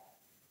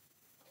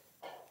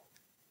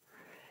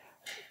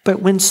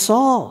 But when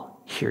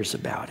Saul hears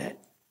about it,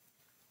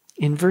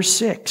 in verse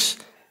 6,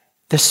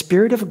 the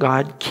Spirit of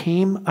God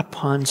came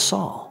upon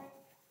Saul.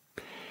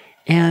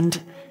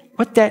 And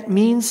what that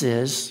means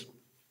is,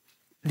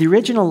 the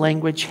original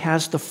language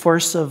has the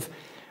force of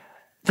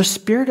the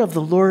Spirit of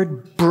the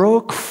Lord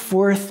broke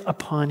forth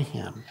upon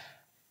him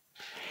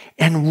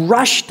and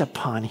rushed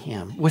upon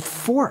him with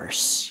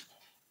force.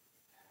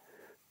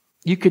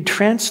 You could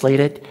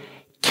translate it,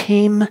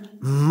 came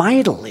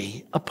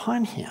mightily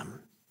upon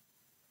him.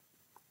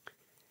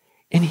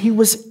 And he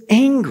was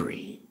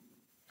angry.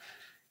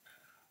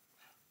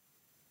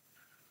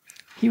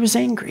 He was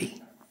angry.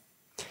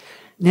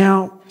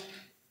 Now,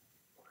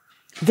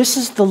 this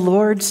is the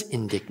Lord's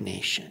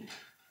indignation.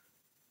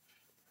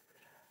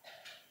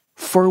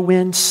 For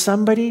when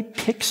somebody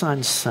picks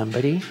on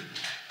somebody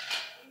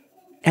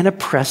and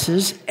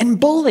oppresses and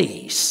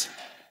bullies,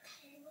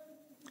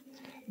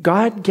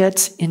 God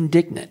gets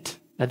indignant.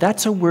 Now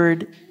that's a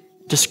word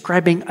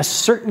describing a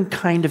certain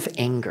kind of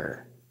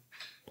anger.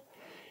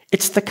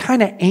 It's the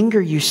kind of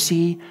anger you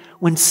see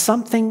when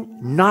something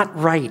not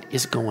right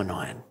is going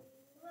on.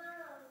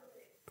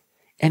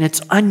 And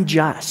it's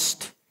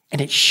unjust,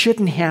 and it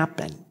shouldn't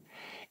happen.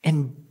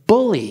 And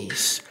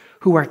bullies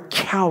who are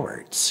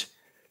cowards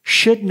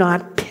should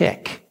not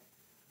pick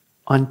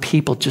on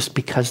people just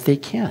because they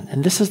can.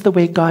 And this is the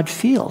way God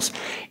feels.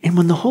 And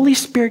when the Holy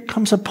Spirit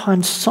comes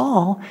upon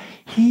Saul,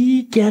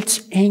 he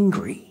gets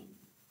angry.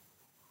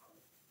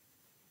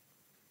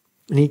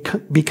 And he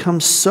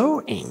becomes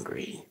so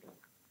angry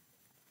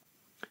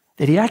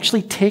that he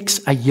actually takes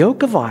a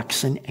yoke of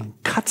oxen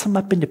and cuts them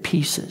up into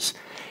pieces,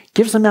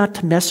 gives them out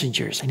to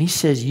messengers, and he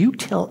says, you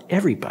tell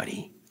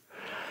everybody,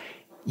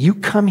 you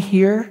come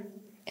here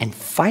and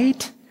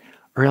fight,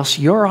 or else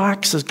your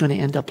ox is going to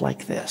end up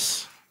like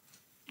this.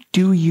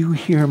 Do you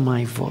hear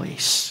my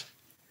voice?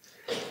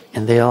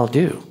 And they all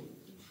do.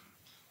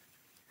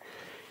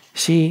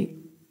 See,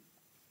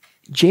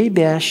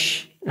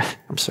 Nahash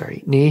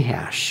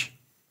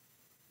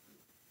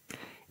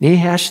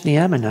the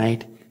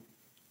Ammonite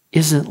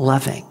isn't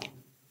loving.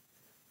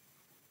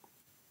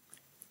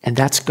 And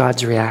that's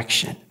God's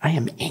reaction. I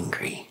am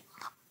angry.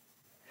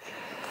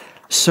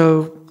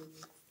 So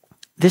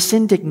this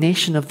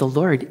indignation of the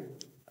Lord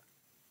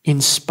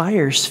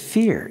inspires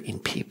fear in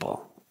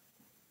people.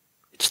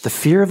 It's the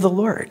fear of the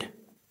Lord.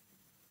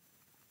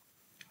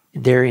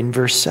 There in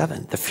verse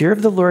 7, the fear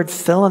of the Lord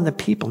fell on the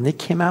people, and they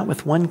came out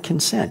with one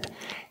consent.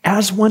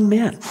 As one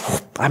man,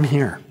 I'm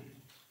here.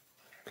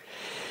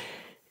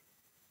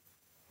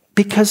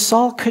 Because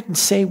Saul couldn't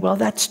say, well,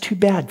 that's too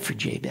bad for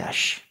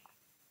Jabesh.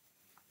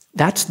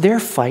 That's their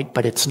fight,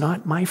 but it's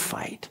not my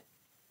fight.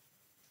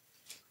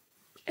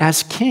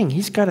 As king,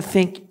 he's got to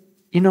think,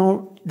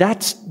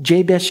 that's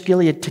Jabesh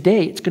Gilead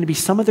today. It's going to be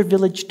some other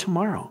village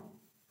tomorrow.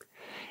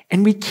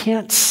 And we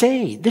can't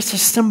say this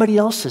is somebody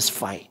else's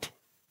fight.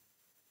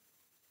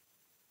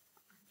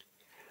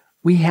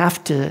 We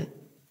have to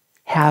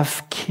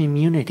have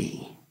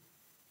community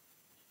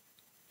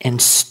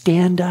and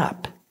stand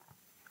up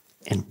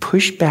and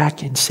push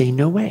back and say,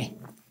 no way.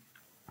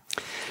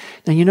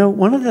 Now,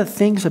 one of the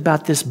things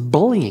about this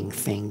bullying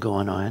thing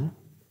going on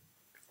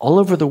all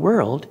over the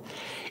world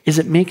is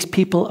it makes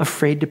people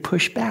afraid to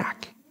push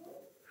back.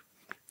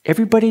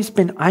 Everybody's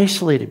been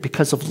isolated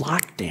because of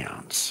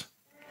lockdowns.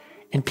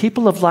 And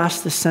people have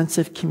lost the sense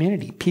of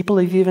community. People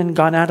have even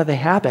gone out of the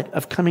habit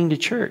of coming to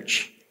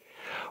church,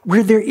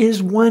 where there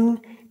is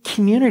one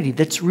community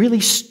that's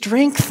really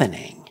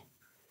strengthening.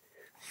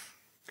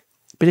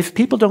 But if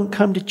people don't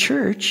come to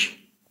church,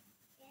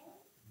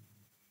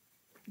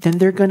 then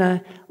they're going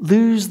to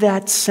lose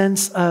that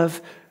sense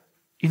of,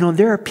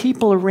 there are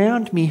people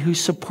around me who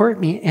support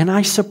me and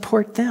I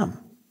support them.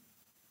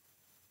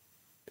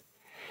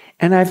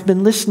 And I've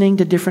been listening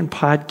to different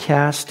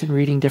podcasts and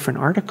reading different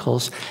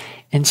articles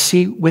and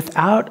see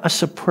without a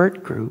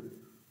support group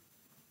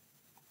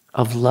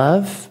of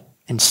love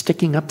and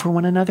sticking up for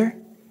one another,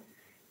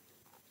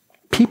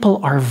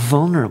 people are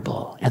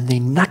vulnerable and they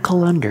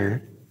knuckle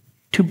under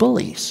to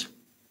bullies.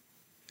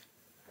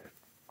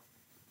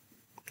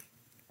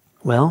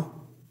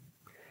 Well,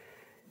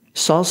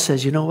 Saul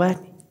says, you know what?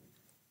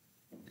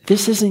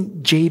 This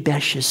isn't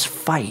Jabesh's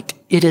fight.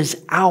 It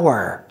is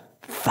our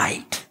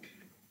fight.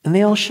 And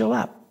they all show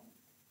up.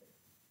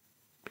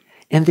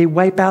 And they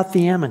wipe out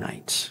the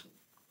Ammonites.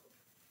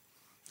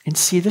 And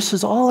see, this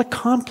is all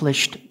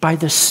accomplished by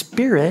the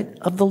Spirit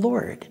of the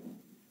Lord.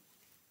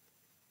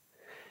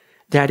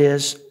 That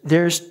is,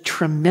 there's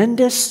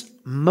tremendous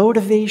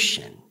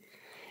motivation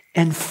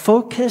and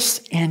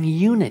focus and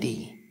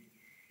unity.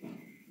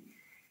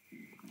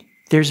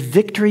 There's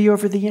victory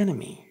over the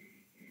enemy.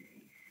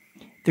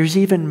 There's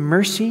even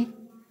mercy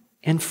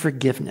and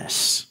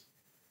forgiveness.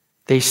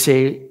 They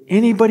say,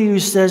 anybody who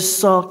says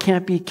Saul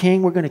can't be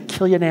king, we're going to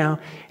kill you now.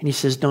 And he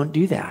says, don't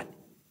do that.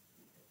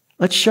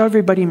 Let's show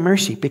everybody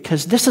mercy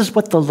because this is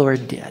what the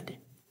Lord did.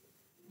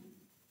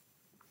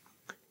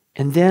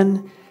 And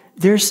then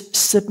there's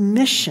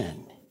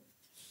submission,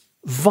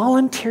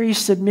 voluntary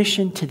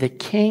submission to the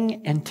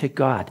king and to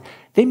God.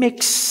 They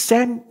make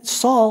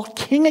Saul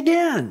king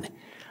again.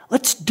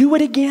 Let's do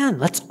it again.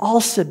 Let's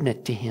all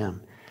submit to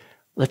him.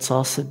 Let's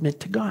all submit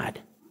to God.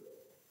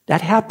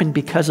 That happened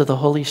because of the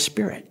Holy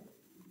Spirit.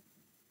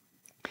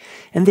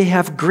 And they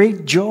have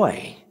great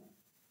joy.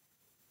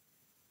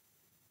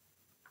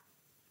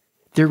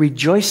 They're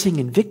rejoicing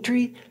in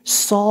victory.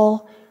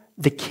 Saul,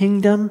 the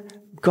kingdom,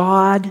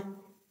 God,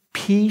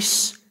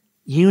 peace,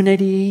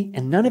 unity.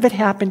 And none of it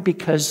happened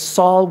because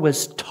Saul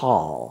was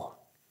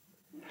tall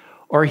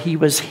or he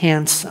was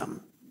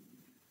handsome.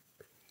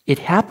 It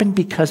happened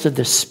because of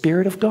the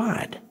Spirit of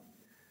God.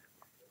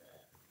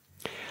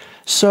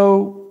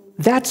 So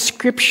that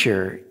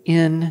scripture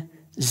in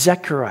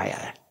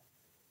Zechariah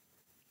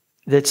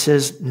that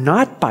says,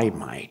 not by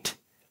might,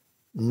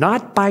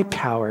 not by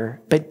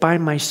power, but by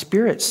my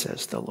Spirit,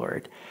 says the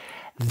Lord.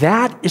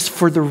 That is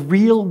for the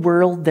real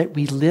world that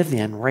we live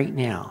in right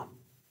now.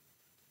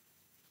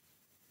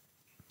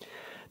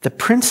 The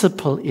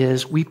principle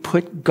is we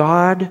put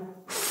God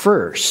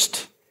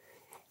first,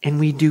 and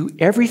we do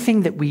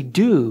everything that we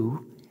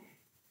do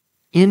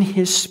in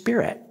His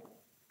Spirit.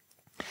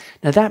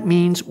 Now that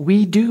means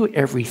we do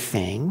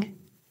everything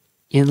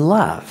in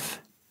love.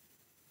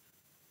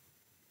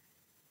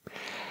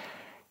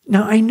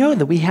 Now, I know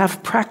that we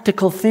have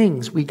practical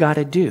things we got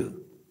to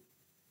do.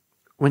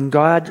 When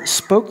God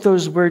spoke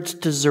those words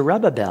to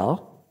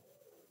Zerubbabel,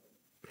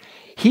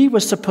 he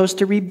was supposed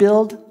to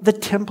rebuild the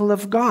temple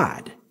of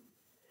God.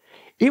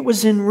 It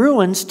was in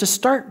ruins to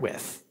start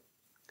with.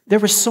 There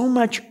was so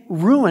much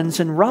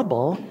ruins and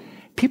rubble,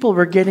 people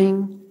were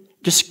getting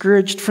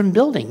discouraged from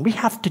building. We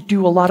have to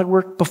do a lot of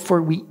work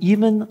before we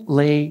even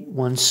lay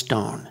one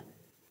stone.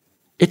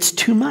 It's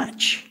too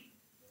much.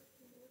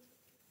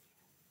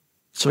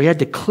 So he had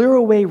to clear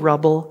away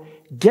rubble,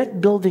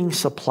 get building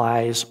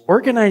supplies,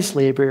 organize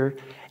labor,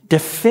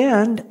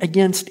 defend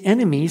against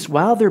enemies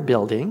while they're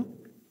building,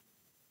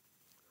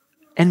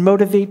 and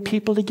motivate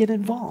people to get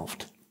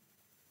involved.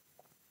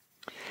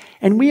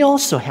 And we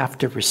also have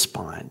to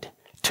respond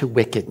to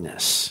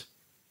wickedness.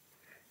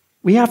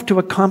 We have to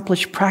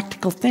accomplish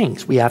practical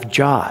things. We have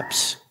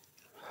jobs.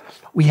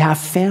 We have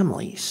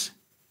families.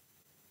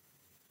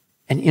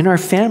 And in our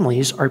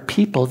families are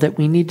people that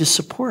we need to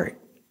support.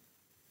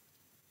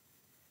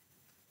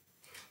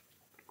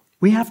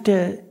 We have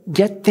to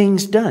get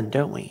things done,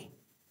 don't we?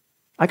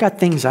 I got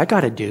things I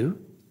got to do.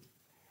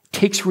 It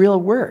takes real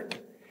work.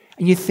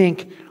 And you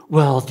think,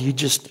 well, do you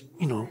just,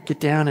 get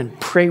down and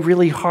pray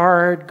really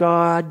hard,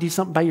 God, do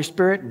something by your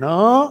Spirit?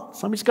 No,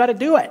 somebody's got to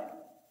do it.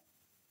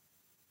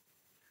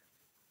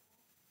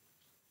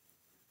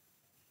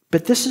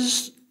 But this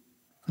is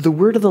the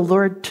word of the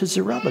Lord to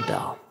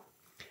Zerubbabel.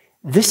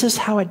 This is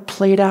how it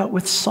played out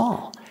with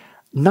Saul.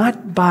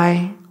 Not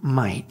by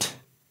might,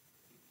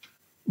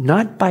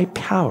 not by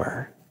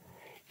power.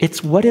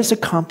 It's what is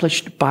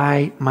accomplished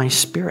by my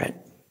Spirit.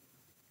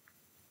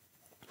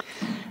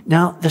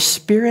 Now, the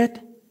Spirit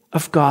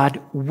of God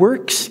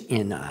works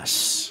in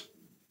us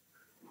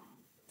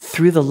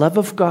through the love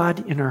of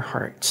God in our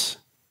hearts.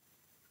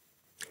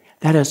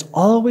 That is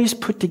always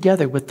put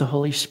together with the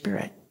Holy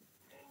Spirit.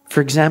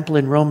 For example,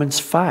 in Romans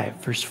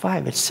 5, verse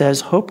 5, it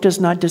says, hope does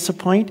not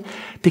disappoint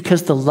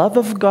because the love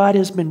of God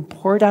has been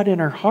poured out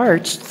in our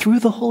hearts through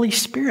the Holy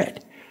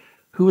Spirit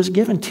who was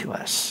given to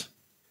us.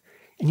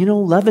 And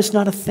love is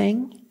not a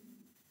thing.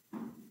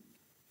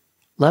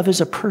 Love is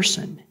a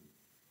person.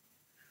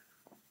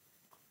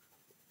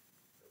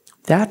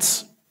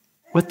 That's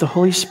what the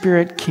Holy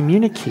Spirit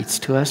communicates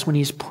to us when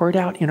He's poured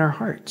out in our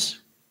hearts.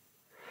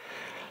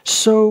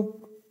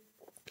 So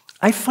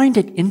I find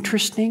it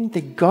interesting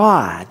that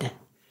God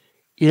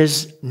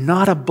is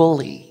not a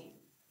bully.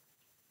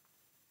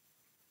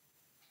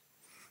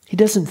 He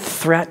doesn't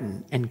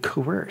threaten and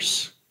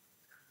coerce.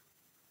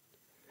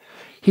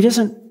 He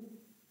doesn't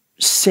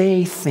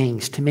say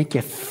things to make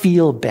you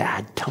feel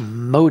bad, to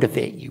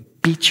motivate you,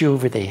 beat you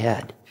over the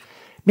head,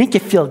 make you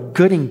feel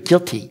good and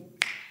guilty.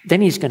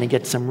 Then he's going to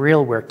get some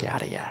real work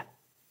out of you.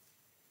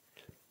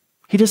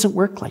 He doesn't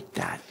work like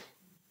that.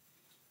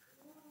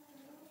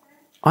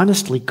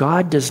 Honestly,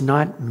 God does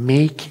not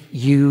make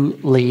you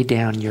lay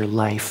down your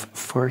life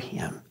for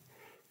him.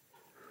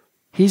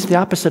 He's the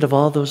opposite of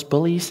all those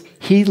bullies.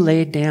 He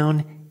laid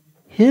down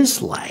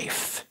his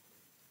life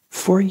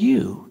for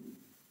you.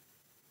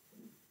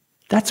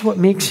 That's what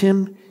makes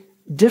him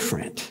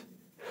different.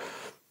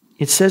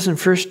 It says in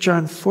 1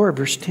 John 4,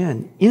 verse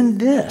 10, in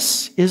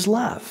this is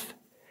love.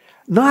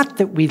 Not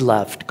that we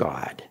loved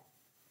God,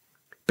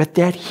 but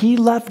that he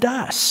loved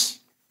us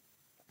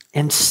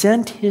and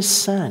sent his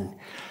Son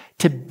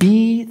to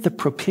be the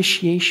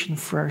propitiation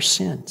for our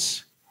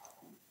sins.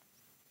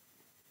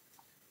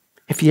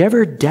 If you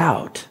ever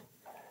doubt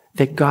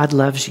that God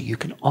loves you, you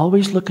can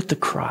always look at the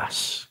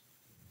cross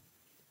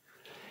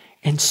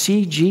and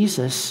see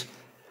Jesus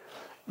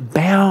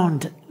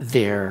bound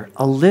there,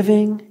 a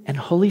living and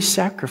holy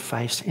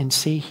sacrifice, and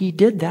say, he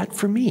did that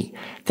for me.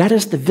 That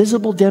is the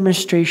visible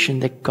demonstration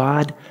that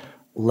God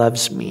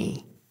loves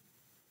me.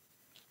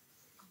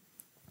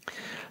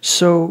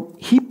 So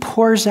he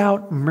pours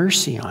out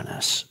mercy on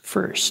us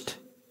first,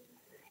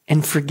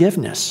 and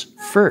forgiveness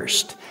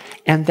first,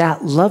 and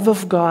that love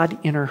of God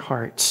in our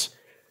hearts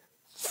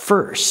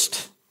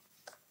first.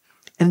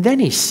 And then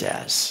he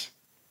says,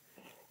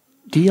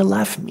 do you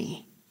love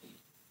me?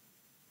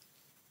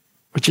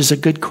 Which is a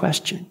good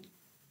question.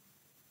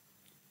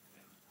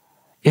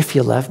 If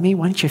you love me,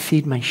 why don't you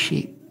feed my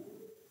sheep?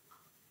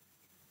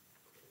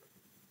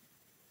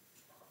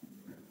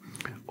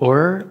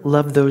 Or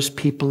love those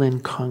people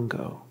in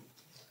Congo.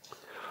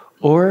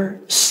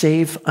 Or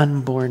save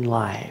unborn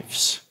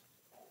lives.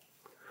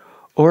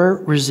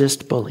 Or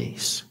resist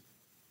bullies.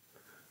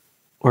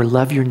 Or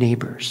love your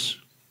neighbors.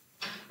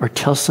 Or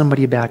tell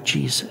somebody about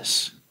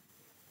Jesus.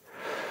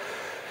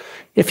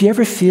 If you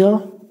ever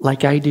feel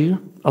like I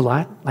do a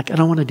lot, like I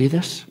don't want to do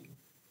this,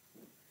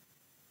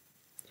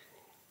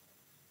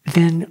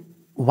 then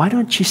why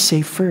don't you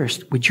say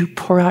first, would you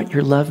pour out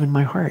your love in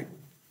my heart?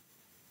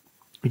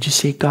 Would you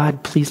say,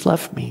 God, please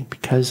love me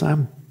because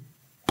I'm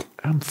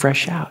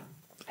fresh out.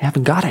 I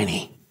haven't got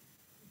any.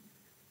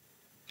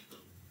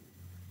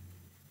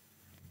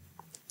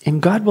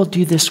 And God will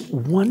do this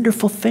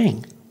wonderful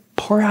thing,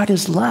 pour out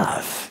his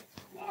love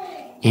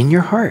in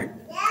your heart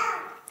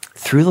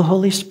through the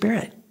Holy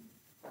Spirit.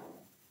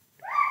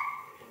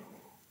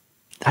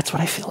 That's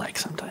what I feel like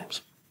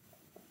sometimes.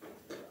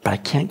 But I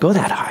can't go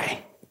that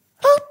high.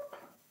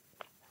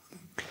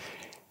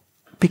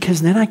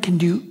 Because then I can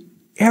do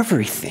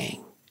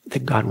everything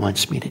that God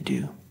wants me to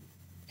do.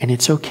 And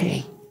it's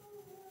okay.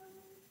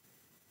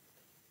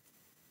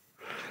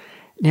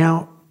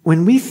 Now,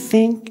 when we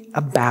think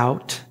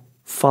about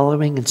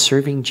following and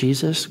serving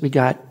Jesus, we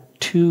got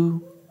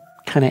two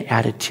kind of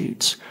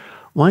attitudes.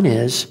 One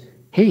is,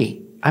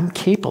 hey, I'm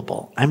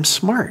capable. I'm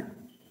smart.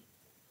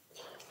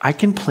 I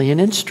can play an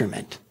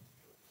instrument.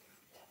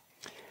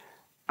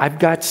 I've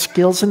got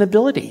skills and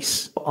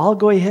abilities. I'll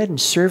go ahead and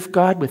serve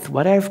God with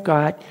what I've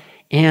got.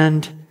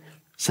 And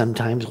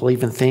sometimes we'll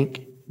even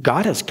think,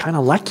 God is kind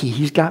of lucky.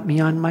 He's got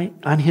me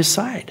on his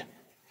side.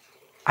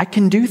 I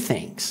can do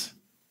things.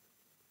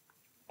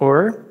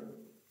 Or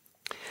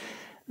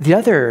the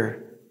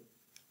other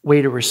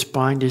way to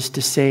respond is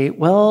to say,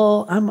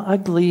 well, I'm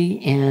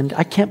ugly and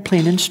I can't play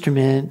an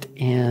instrument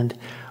and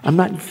I'm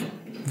not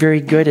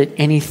very good at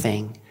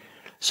anything.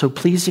 So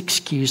please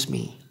excuse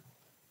me.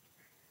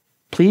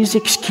 Please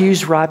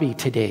excuse Robbie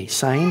today.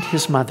 Signed,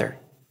 his mother.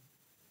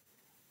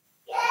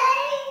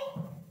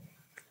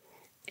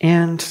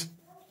 And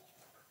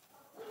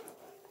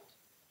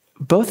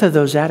both of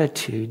those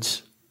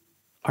attitudes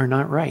are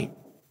not right.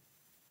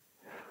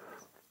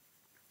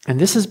 And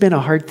this has been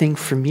a hard thing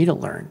for me to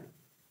learn.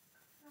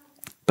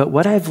 But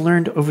what I've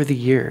learned over the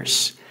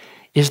years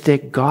is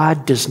that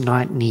God does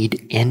not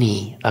need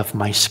any of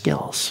my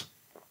skills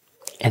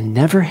and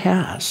never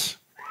has.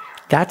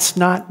 That's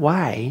not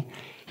why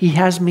he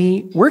has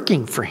me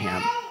working for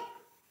him.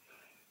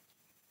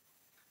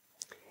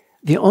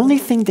 The only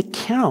thing that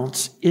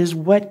counts is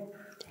what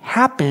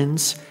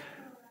happens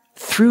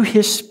through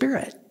his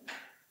Spirit.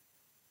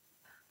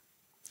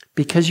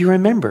 Because you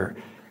remember,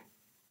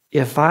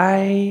 if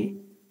I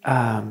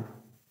have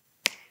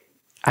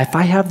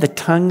the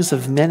tongues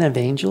of men of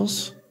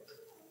angels,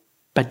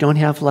 but don't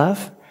have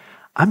love,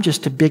 I'm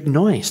just a big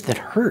noise that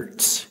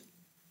hurts.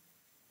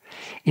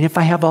 And if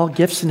I have all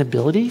gifts and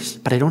abilities,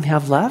 but I don't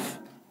have love,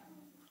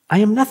 I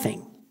am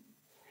nothing.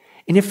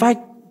 And if I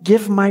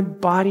give my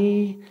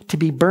body to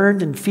be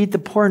burned and feed the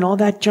poor and all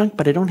that junk,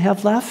 but I don't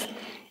have love,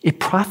 it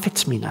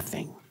profits me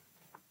nothing.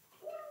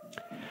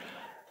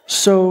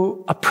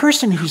 So a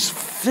person who's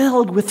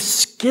filled with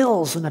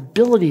skills and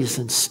abilities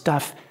and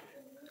stuff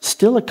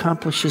still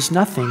accomplishes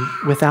nothing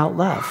without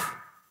love.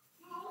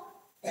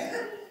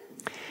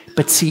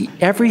 But see,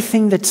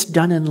 everything that's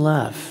done in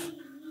love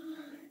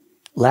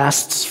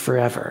lasts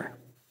forever.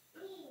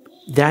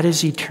 That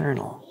is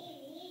eternal.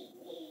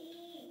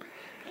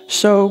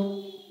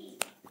 So,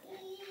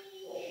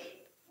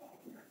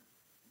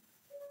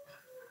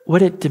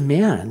 what it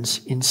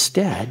demands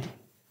instead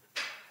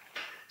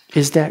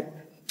is that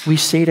we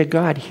say to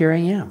God, here I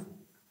am.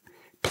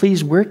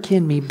 Please work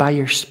in me by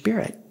your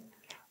Spirit.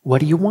 What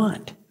do you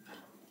want?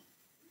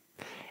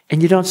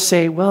 And you don't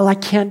say, well, I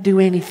can't do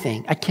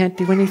anything. I can't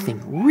do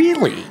anything.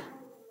 Really?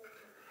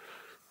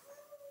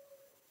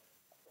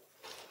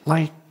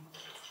 Like,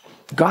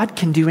 God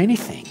can do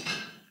anything.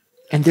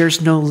 And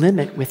there's no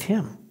limit with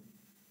him.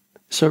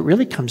 So it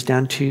really comes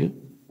down to,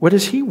 what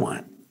does he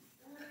want?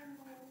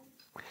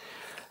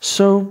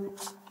 So,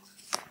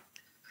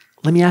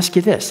 let me ask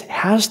you this.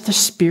 Has the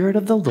Spirit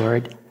of the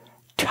Lord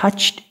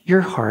touched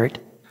your heart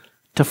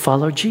to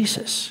follow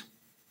Jesus?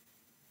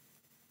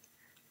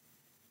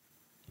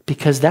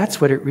 Because that's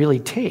what it really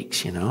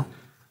takes, you know.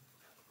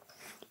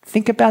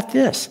 Think about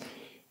this.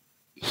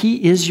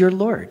 He is your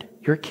Lord,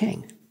 your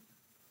King.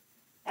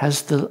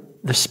 Has the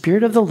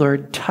Spirit of the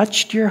Lord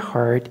touched your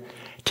heart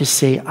to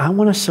say, I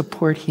want to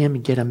support him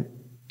and get him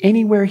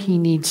anywhere he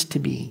needs to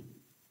be?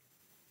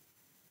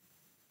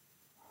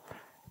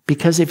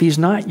 Because if he's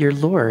not your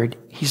Lord,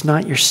 he's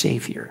not your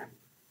Savior.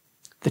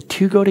 The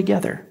two go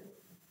together.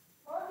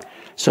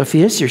 So if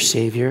he is your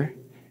Savior,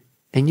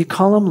 then you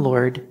call him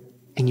Lord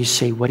and you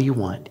say, what do you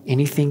want?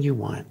 Anything you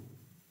want.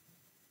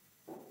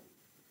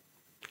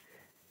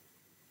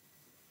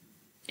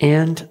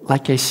 And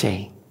like I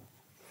say,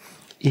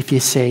 if you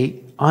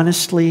say,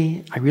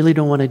 honestly, I really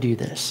don't want to do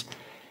this,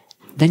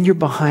 then you're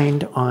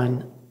behind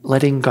on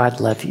letting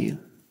God love you.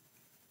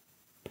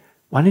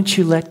 Why don't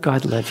you let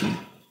God love you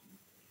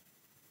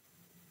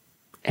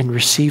and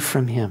receive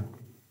from him?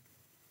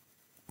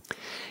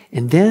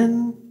 And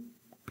then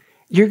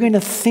you're going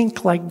to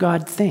think like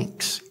God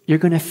thinks. You're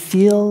going to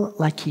feel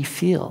like he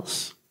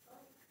feels.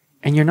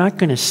 And you're not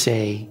going to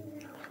say,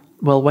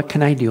 well, what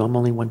can I do? I'm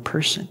only one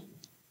person.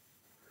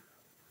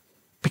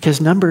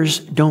 Because numbers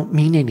don't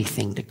mean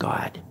anything to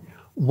God.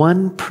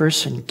 One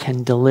person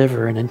can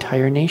deliver an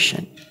entire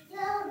nation.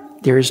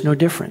 There is no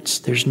difference.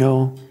 There's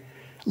no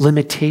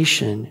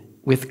limitation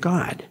with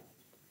God.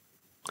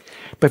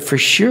 But for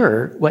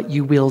sure, what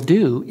you will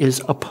do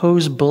is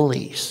oppose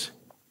bullies.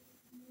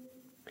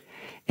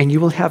 And you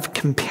will have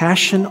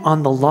compassion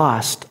on the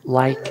lost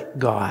like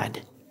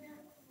God.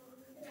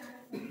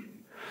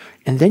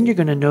 And then you're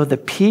going to know the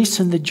peace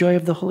and the joy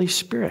of the Holy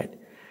Spirit.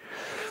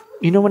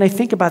 You know, when I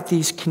think about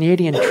these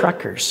Canadian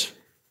truckers,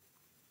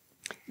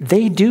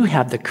 they do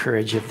have the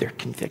courage of their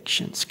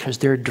convictions because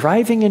they're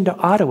driving into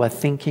Ottawa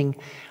thinking,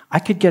 I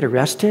could get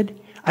arrested,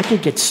 I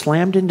could get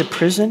slammed into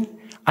prison,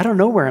 I don't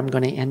know where I'm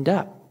going to end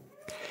up.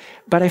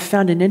 But I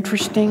found an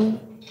interesting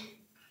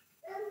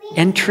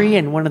entry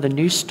in one of the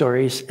news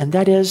stories, and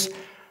that is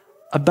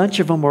a bunch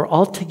of them were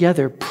all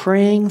together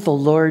praying the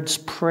Lord's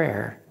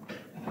Prayer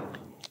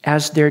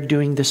as they're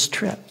doing this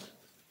trip.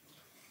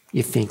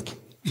 You think,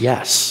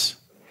 yes,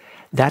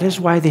 that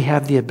is why they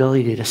have the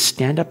ability to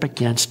stand up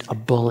against a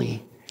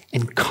bully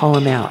and call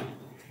him out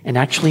and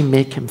actually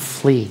make him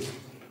flee.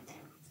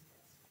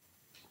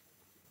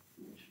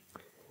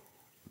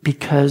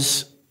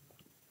 Because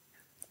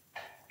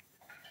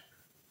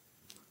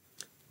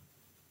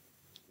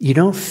you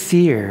don't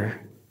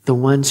fear the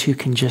ones who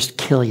can just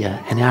kill you,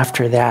 and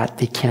after that,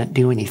 they can't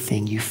do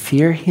anything. You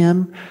fear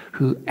him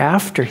who,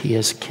 after he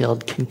is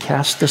killed, can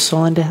cast the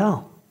soul into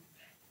hell.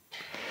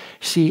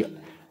 See,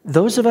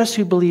 those of us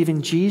who believe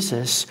in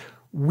Jesus,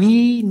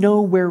 we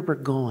know where we're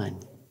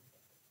going.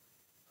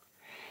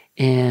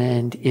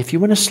 And if you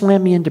want to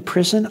slam me into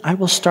prison, I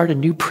will start a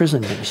new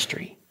prison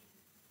ministry.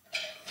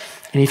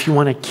 And if you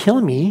want to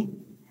kill me,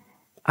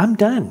 I'm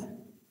done,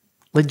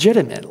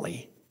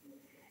 legitimately.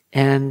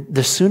 And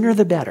the sooner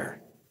the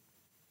better.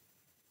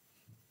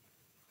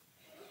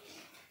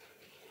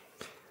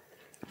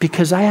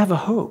 Because I have a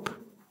hope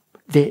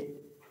that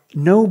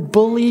no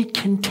bully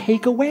can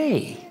take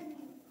away.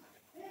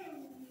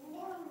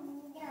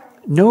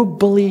 No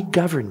bully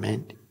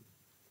government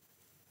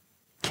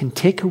can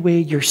take away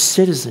your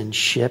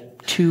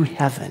citizenship to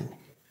heaven.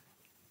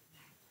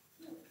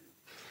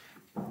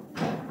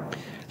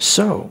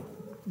 So,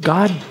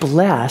 God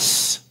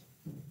bless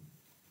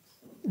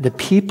the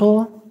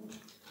people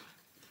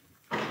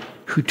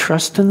who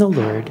trust in the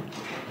Lord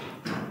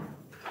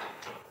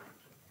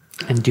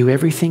and do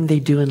everything they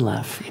do in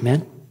love.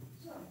 Amen?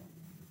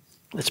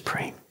 Let's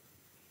pray.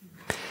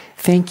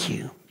 Thank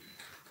you,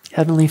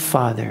 Heavenly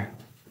Father.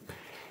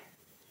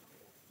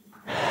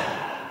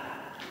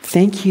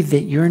 Thank you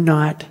that you're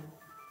not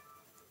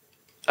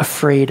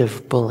afraid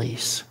of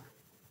bullies.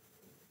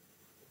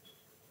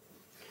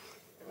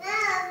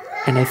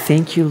 And I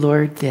thank you,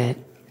 Lord, that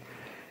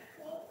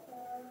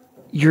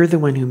you're the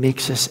one who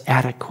makes us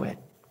adequate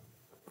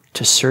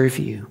to serve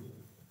you.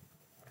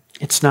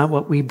 It's not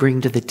what we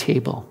bring to the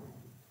table.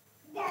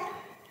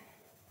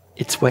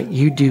 It's what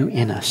you do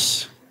in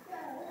us.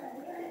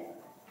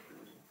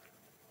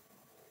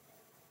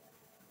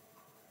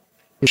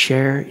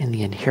 share in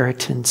the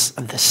inheritance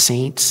of the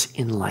saints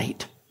in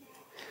light.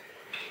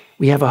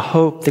 We have a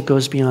hope that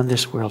goes beyond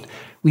this world.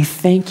 We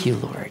thank you,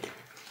 Lord,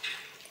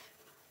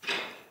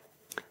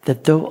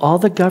 that though all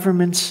the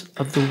governments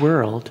of the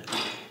world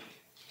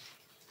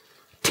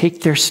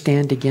take their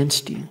stand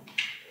against you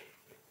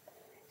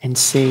and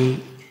say,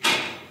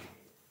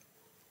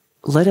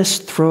 let us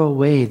throw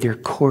away their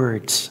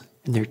cords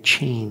and their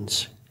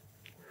chains,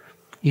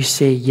 you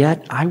say,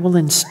 yet I will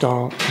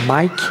install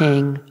my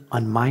king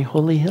on my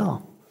holy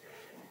hill.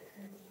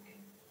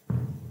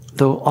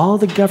 Though all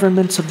the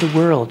governments of the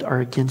world are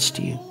against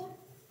you,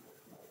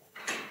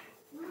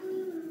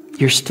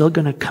 you're still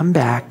going to come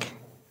back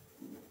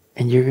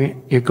and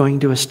you're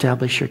going to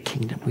establish your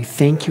kingdom. We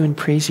thank you and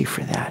praise you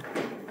for that.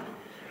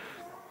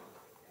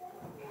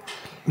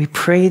 We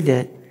pray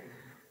that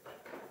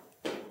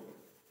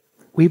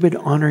we would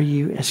honor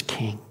you as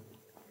king.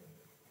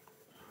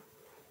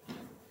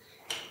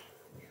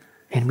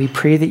 And we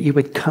pray that you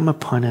would come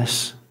upon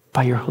us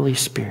by your Holy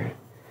Spirit.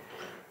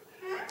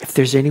 If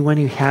there's anyone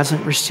who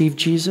hasn't received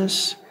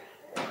Jesus,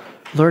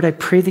 Lord, I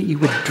pray that you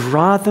would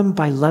draw them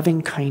by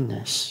loving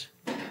kindness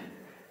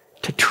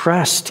to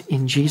trust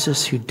in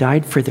Jesus who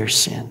died for their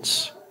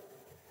sins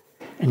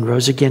and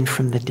rose again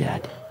from the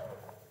dead.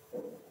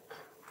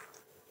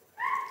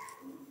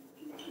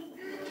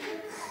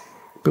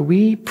 But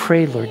we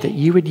pray, Lord, that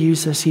you would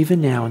use us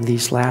even now in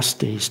these last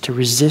days to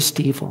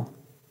resist evil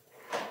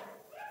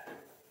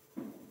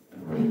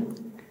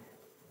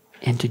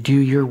and to do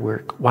your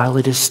work while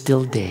it is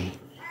still day.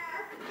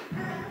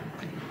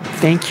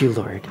 Thank you,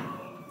 Lord.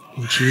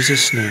 In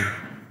Jesus' name,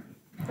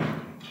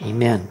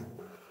 amen.